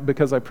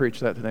 because I preached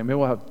that today, maybe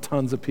we'll have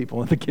tons of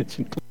people in the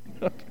kitchen.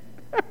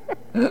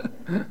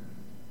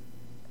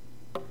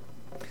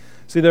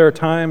 See, there are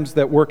times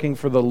that working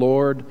for the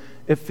Lord,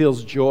 it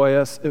feels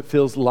joyous, it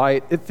feels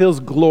light, it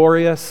feels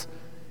glorious.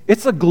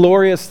 It's a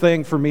glorious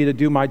thing for me to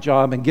do my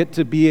job and get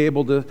to be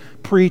able to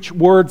preach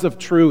words of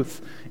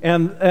truth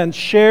and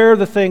share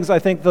the things I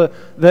think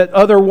that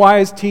other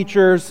wise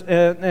teachers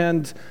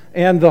and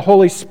the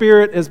Holy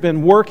Spirit has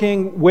been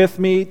working with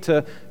me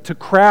to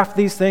craft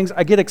these things.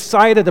 I get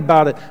excited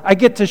about it. I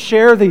get to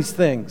share these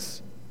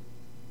things.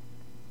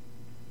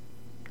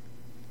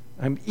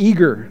 I'm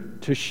eager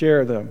to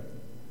share them.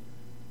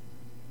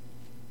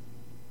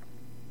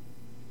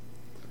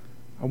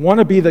 I want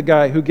to be the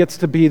guy who gets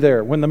to be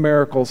there when the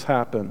miracles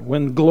happen,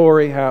 when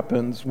glory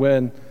happens,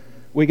 when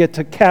we get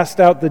to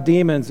cast out the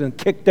demons and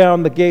kick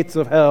down the gates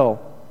of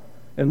hell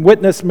and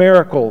witness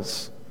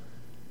miracles.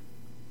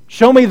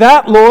 Show me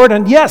that, Lord,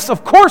 and yes,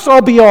 of course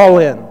I'll be all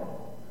in.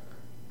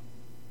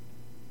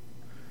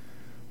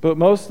 But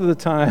most of the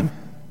time,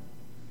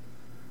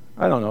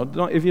 I don't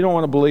know, if you don't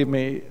want to believe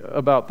me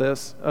about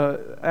this,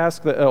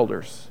 ask the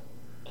elders.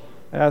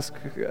 Ask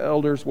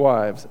elders'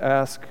 wives.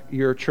 Ask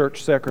your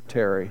church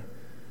secretary.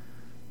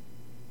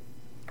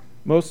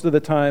 Most of the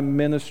time,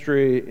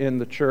 ministry in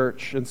the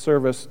church and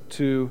service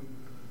to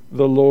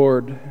the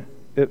Lord,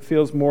 it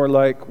feels more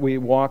like we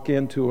walk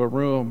into a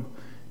room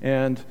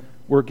and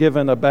we're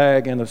given a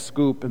bag and a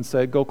scoop and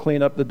said, go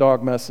clean up the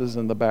dog messes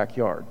in the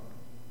backyard.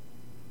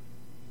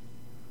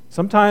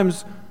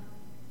 Sometimes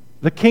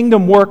the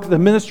kingdom work, the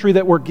ministry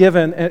that we're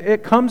given,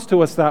 it comes to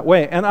us that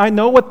way. And I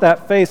know what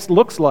that face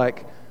looks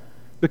like,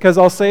 because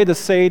I'll say to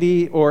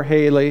Sadie or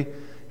Haley,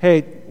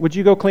 hey, would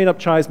you go clean up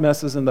Chai's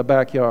messes in the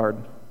backyard?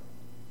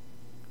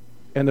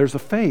 And there's a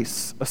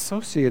face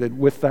associated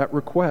with that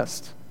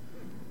request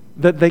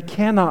that they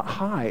cannot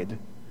hide.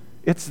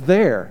 It's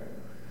there.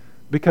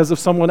 Because if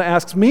someone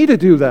asks me to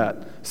do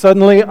that,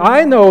 suddenly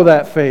I know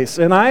that face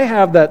and I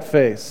have that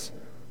face.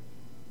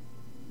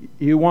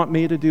 You want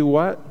me to do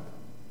what?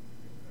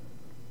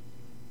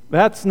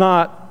 That's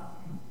not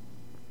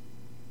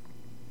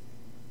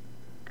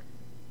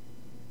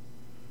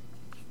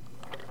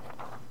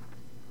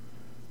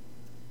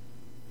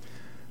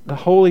The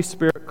Holy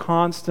Spirit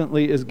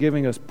constantly is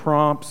giving us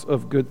prompts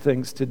of good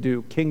things to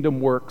do, kingdom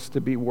works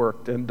to be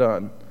worked and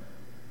done.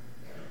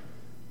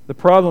 The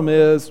problem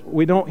is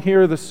we don't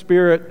hear the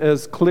Spirit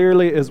as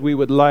clearly as we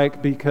would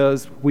like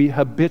because we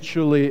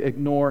habitually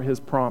ignore His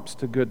prompts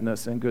to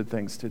goodness and good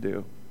things to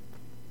do.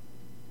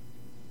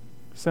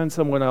 Send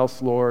someone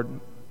else, Lord.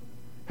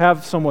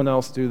 Have someone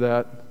else do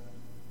that.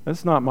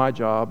 That's not my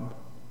job.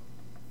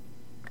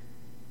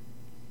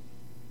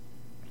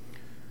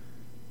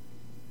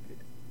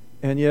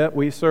 And yet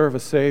we serve a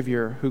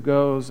Savior who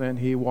goes and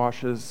He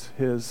washes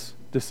His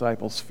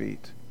disciples'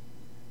 feet.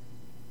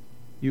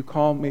 You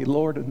call me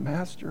Lord and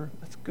Master?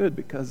 That's good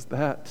because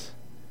that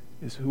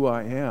is who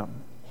I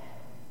am.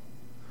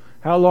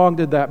 How long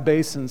did that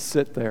basin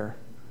sit there?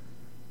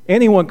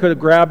 Anyone could have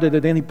grabbed it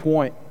at any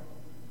point.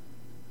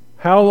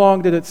 How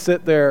long did it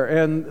sit there?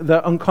 And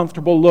the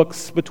uncomfortable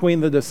looks between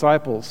the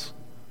disciples.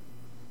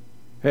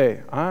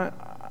 Hey,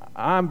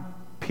 I'm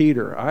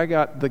Peter. I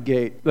got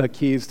the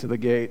keys to the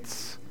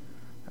gates.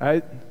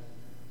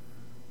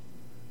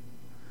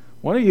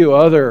 One of you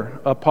other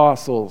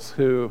apostles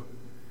who,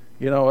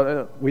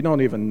 we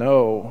don't even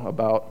know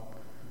about,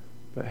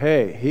 but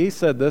hey, he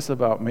said this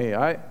about me.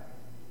 And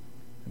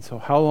so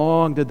how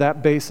long did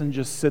that basin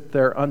just sit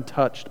there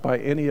untouched by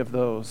any of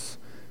those?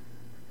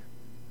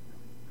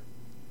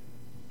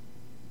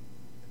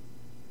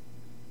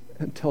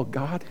 Until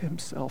God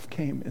Himself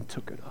came and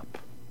took it up.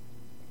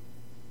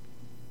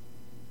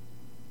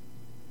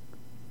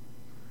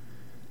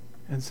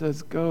 And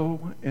says,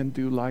 go and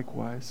do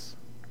likewise.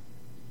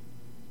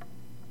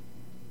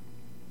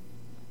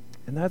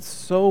 And that's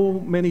so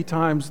many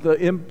times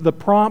the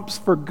prompts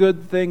for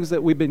good things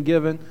that we've been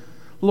given.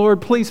 Lord,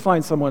 please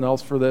find someone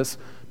else for this.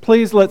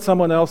 Please let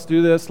someone else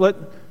do this.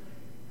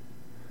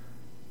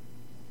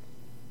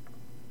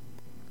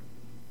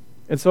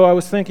 And so I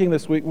was thinking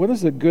this week, what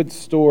is a good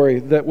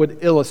story that would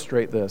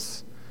illustrate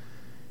this?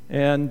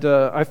 And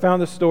I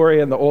found a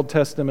story in the Old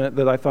Testament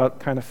that I thought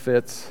kind of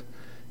fits.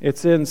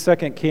 It's in 2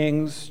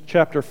 Kings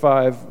chapter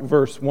 5,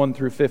 verse 1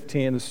 through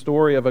 15, the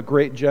story of a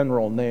great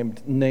general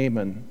named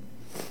Naaman.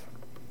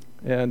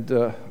 And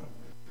I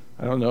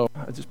don't know,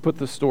 I just put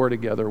the story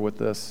together with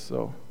this.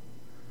 So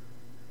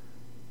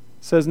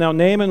it says, now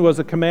Naaman was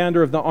a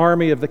commander of the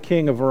army of the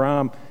king of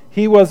Aram.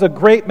 He was a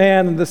great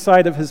man in the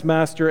sight of his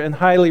master and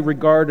highly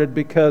regarded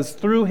because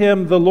through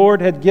him the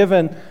Lord had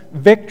given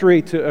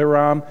victory to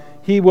Aram.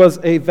 He was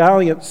a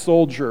valiant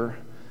soldier,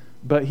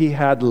 but he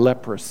had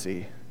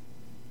leprosy.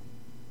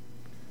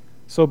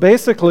 So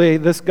basically,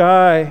 this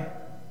guy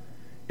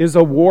is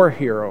a war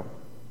hero.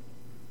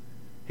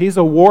 He's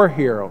a war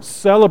hero,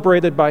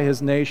 celebrated by his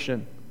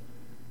nation.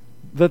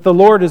 That the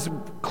Lord has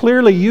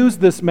clearly used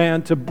this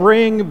man to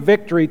bring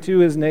victory to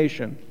his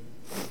nation.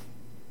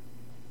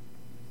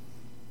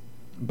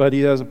 But he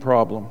has a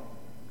problem.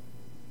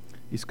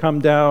 He's come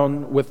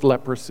down with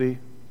leprosy.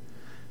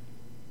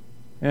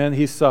 And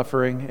he's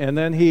suffering. And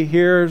then he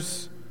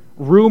hears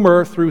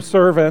rumor through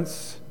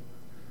servants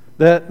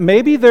that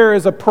maybe there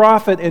is a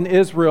prophet in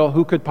Israel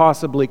who could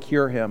possibly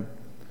cure him.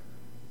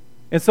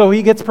 And so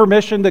he gets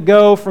permission to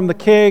go from the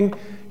king.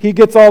 He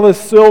gets all this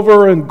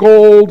silver and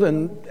gold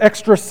and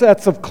extra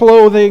sets of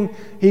clothing.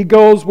 He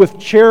goes with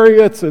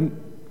chariots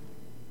and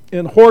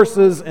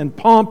horses and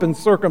pomp and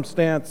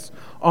circumstance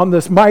on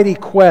this mighty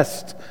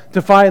quest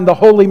to find the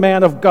holy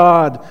man of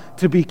God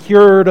to be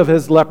cured of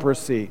his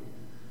leprosy.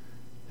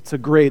 It's a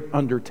great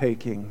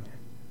undertaking,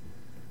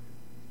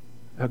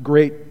 a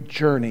great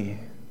journey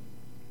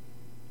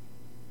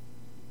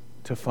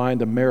to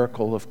find a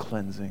miracle of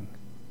cleansing.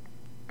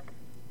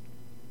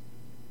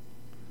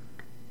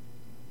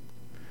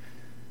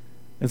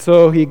 And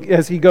so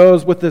as he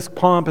goes with this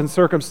pomp and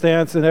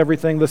circumstance and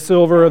everything, the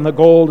silver and the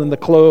gold and the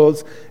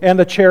clothes and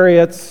the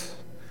chariots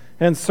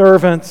and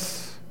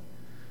servants,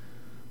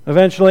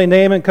 eventually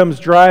Naaman comes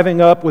driving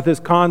up with his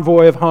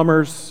convoy of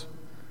Hummers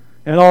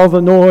and all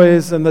the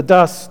noise and the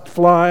dust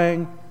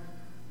flying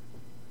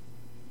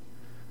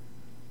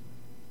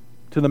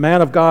to the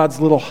man of God's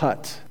little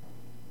hut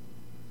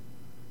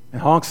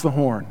and honks the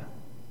horn.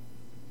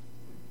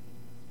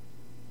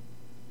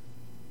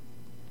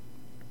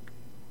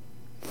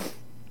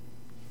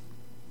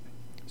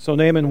 So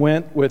Naaman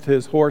went with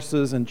his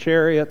horses and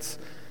chariots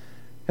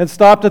and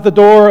stopped at the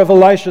door of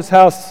Elisha's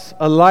house.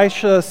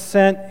 Elisha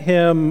sent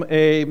him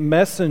a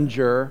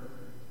messenger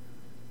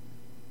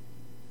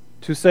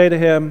to say to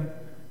him,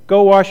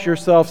 go wash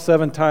yourself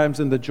 7 times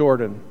in the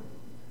Jordan,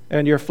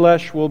 and your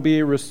flesh will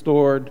be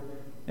restored,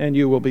 and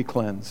you will be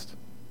cleansed.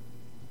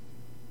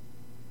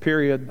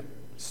 Period.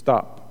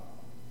 Stop.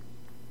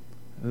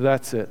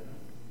 That's it.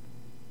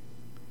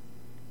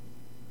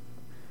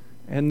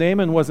 And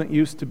Naaman wasn't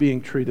used to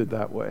being treated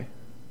that way.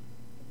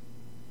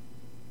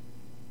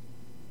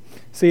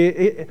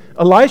 See,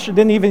 Elisha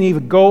didn't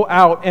even go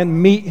out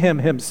and meet him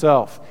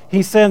himself.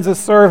 He sends a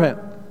servant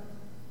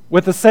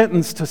with a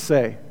sentence to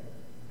say,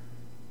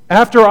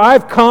 after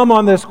I've come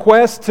on this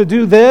quest to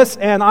do this,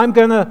 and I'm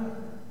going to...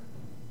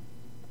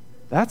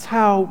 That's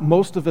how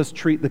most of us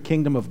treat the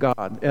kingdom of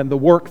God and the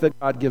work that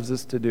God gives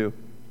us to do.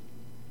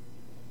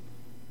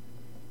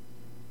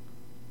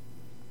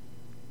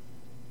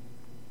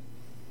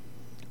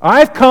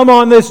 I've come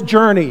on this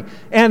journey,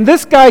 and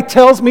this guy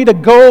tells me to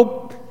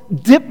go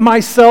dip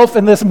myself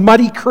in this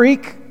muddy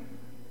creek.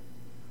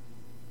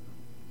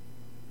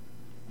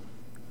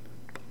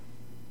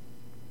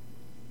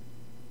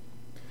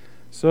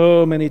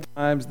 So many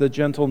times the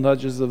gentle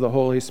nudges of the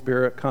Holy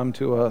Spirit come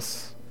to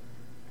us.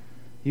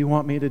 You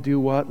want me to do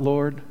what,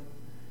 Lord?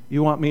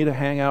 You want me to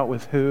hang out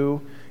with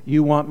who?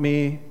 You want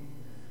me?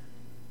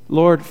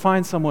 Lord,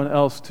 find someone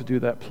else to do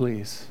that,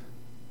 please.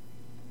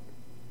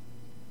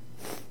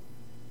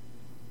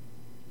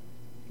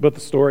 But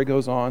the story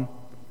goes on.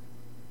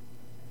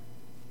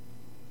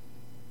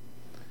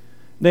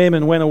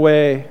 Naaman went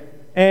away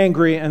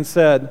angry and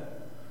said,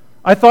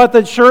 I thought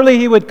that surely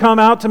he would come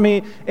out to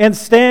me and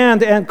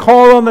stand and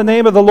call on the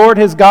name of the Lord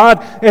his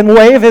God and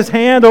wave his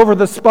hand over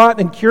the spot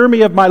and cure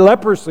me of my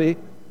leprosy.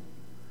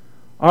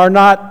 Are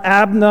not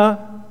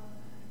Abna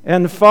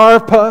and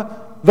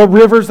Pharpar, the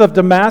rivers of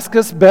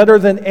Damascus, better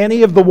than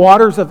any of the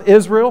waters of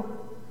Israel?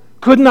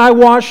 Couldn't I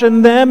wash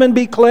in them and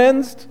be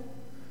cleansed?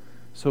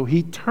 So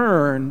he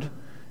turned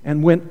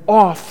and went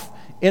off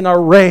in a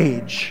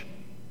rage.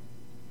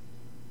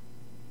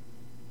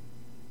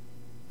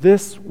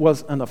 This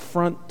was an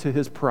affront to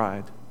his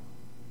pride.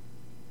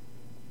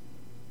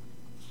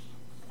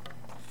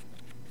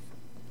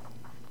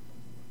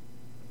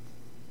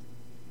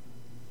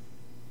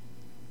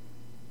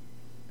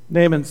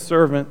 Naaman's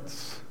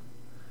servants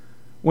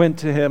went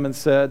to him and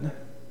said,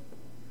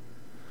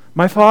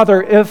 My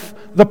father, if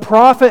the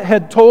prophet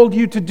had told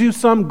you to do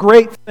some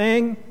great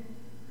thing,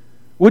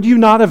 would you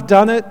not have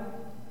done it?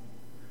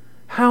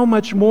 How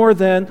much more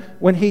then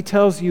when he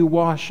tells you,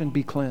 wash and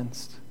be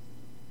cleansed?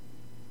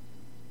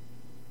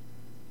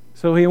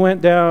 So he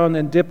went down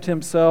and dipped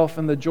himself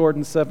in the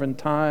Jordan 7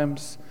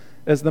 times,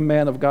 as the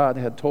man of God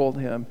had told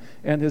him,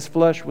 and his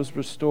flesh was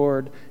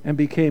restored and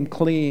became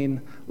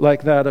clean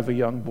like that of a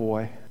young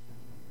boy.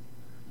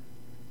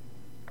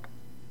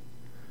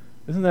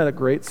 Isn't that a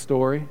great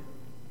story?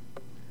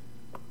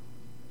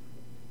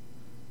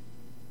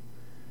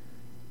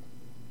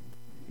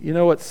 You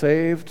know what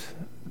saved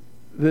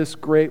this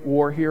great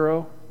war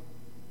hero?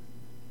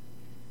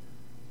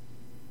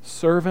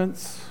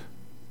 Servants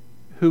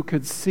who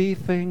could see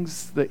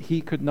things that he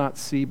could not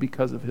see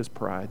because of his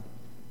pride.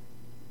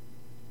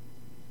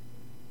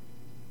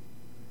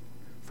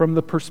 From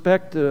the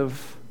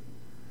perspective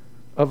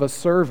of a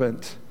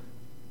servant,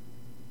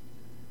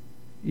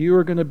 you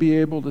are going to be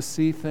able to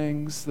see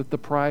things that the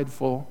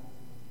prideful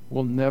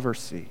will never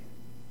see.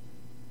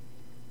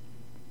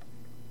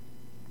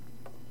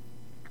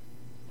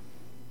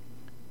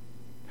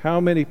 How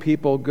many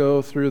people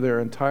go through their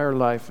entire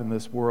life in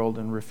this world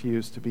and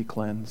refuse to be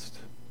cleansed?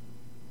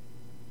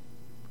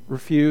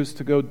 Refuse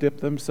to go dip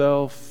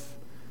themselves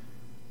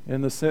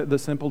in the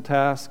simple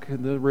task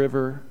in the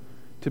river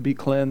to be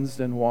cleansed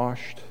and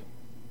washed?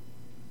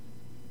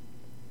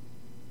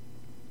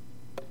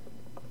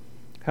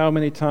 How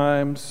many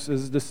times,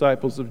 as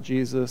disciples of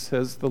Jesus,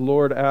 has the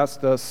Lord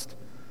asked us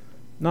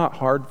not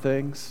hard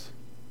things,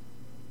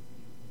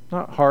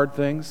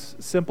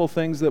 simple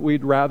things that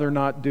we'd rather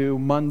not do,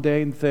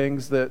 mundane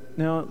things that,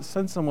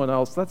 send someone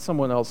else, that's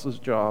someone else's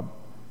job.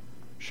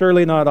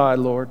 Surely not I,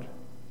 Lord.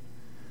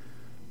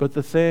 But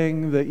the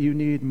thing that you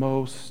need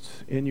most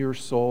in your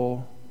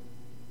soul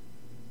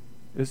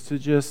is to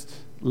just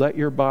let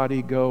your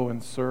body go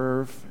and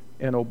serve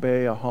and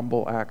obey a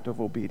humble act of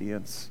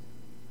obedience.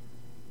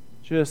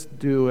 Just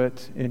do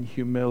it in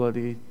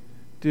humility.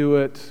 Do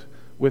it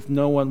with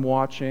no one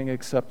watching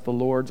except the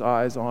Lord's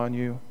eyes on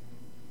you.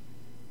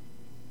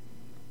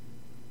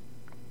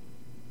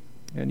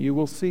 And you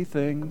will see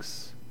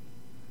things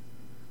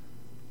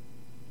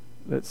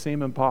that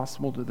seem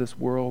impossible to this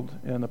world,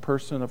 and a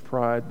person of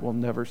pride will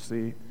never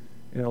see,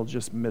 and it'll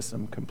just miss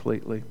them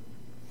completely.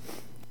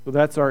 So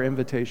that's our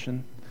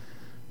invitation,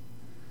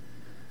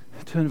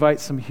 to invite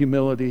some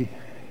humility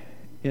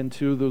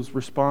into those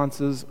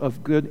responses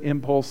of good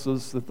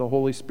impulses that the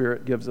Holy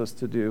Spirit gives us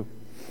to do.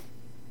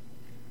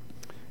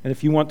 And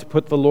if you want to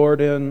put the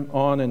Lord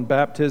on in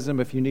baptism,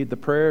 if you need the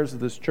prayers of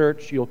this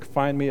church, you'll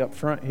find me up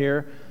front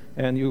here,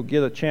 and you'll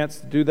get a chance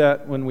to do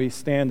that when we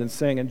stand and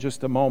sing in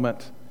just a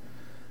moment.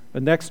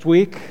 But next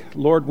week,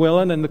 Lord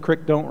willing, and the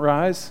creek don't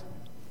rise,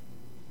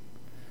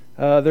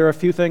 there are a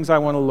few things I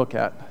want to look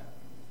at.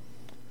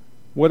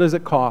 What does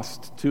it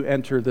cost to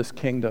enter this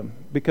kingdom?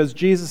 Because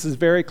Jesus is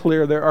very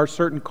clear there are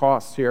certain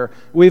costs here.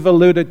 We've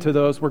alluded to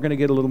those. We're going to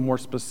get a little more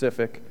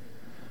specific.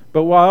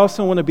 But I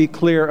also want to be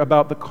clear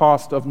about the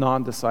cost of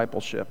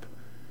non-discipleship.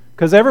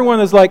 Because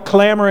everyone is like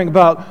clamoring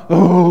about,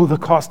 the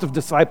cost of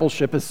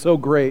discipleship is so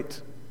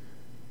great.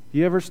 Do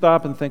you ever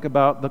stop and think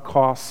about the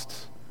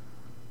cost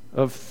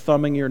of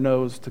thumbing your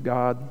nose to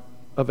God,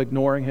 of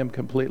ignoring Him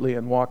completely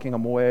and walking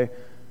Him away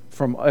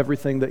from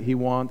everything that He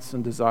wants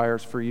and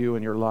desires for you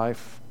in your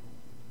life?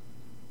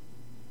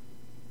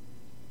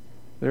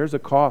 There's a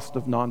cost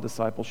of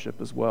non-discipleship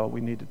as well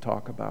we need to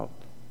talk about.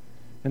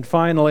 And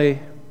finally,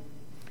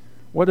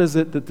 what is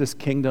it that this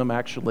kingdom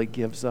actually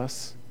gives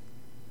us?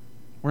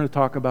 We're going to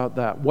talk about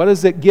that. What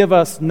does it give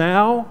us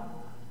now,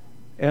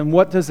 and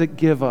what does it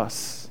give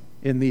us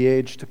in the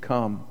age to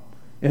come,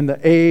 in the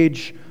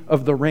age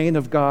of the reign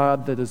of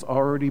God that is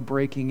already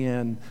breaking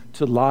in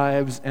to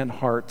lives and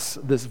hearts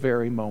this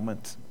very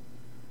moment.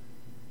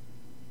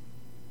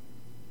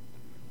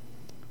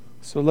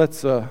 So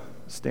let's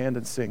stand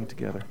and sing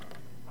together.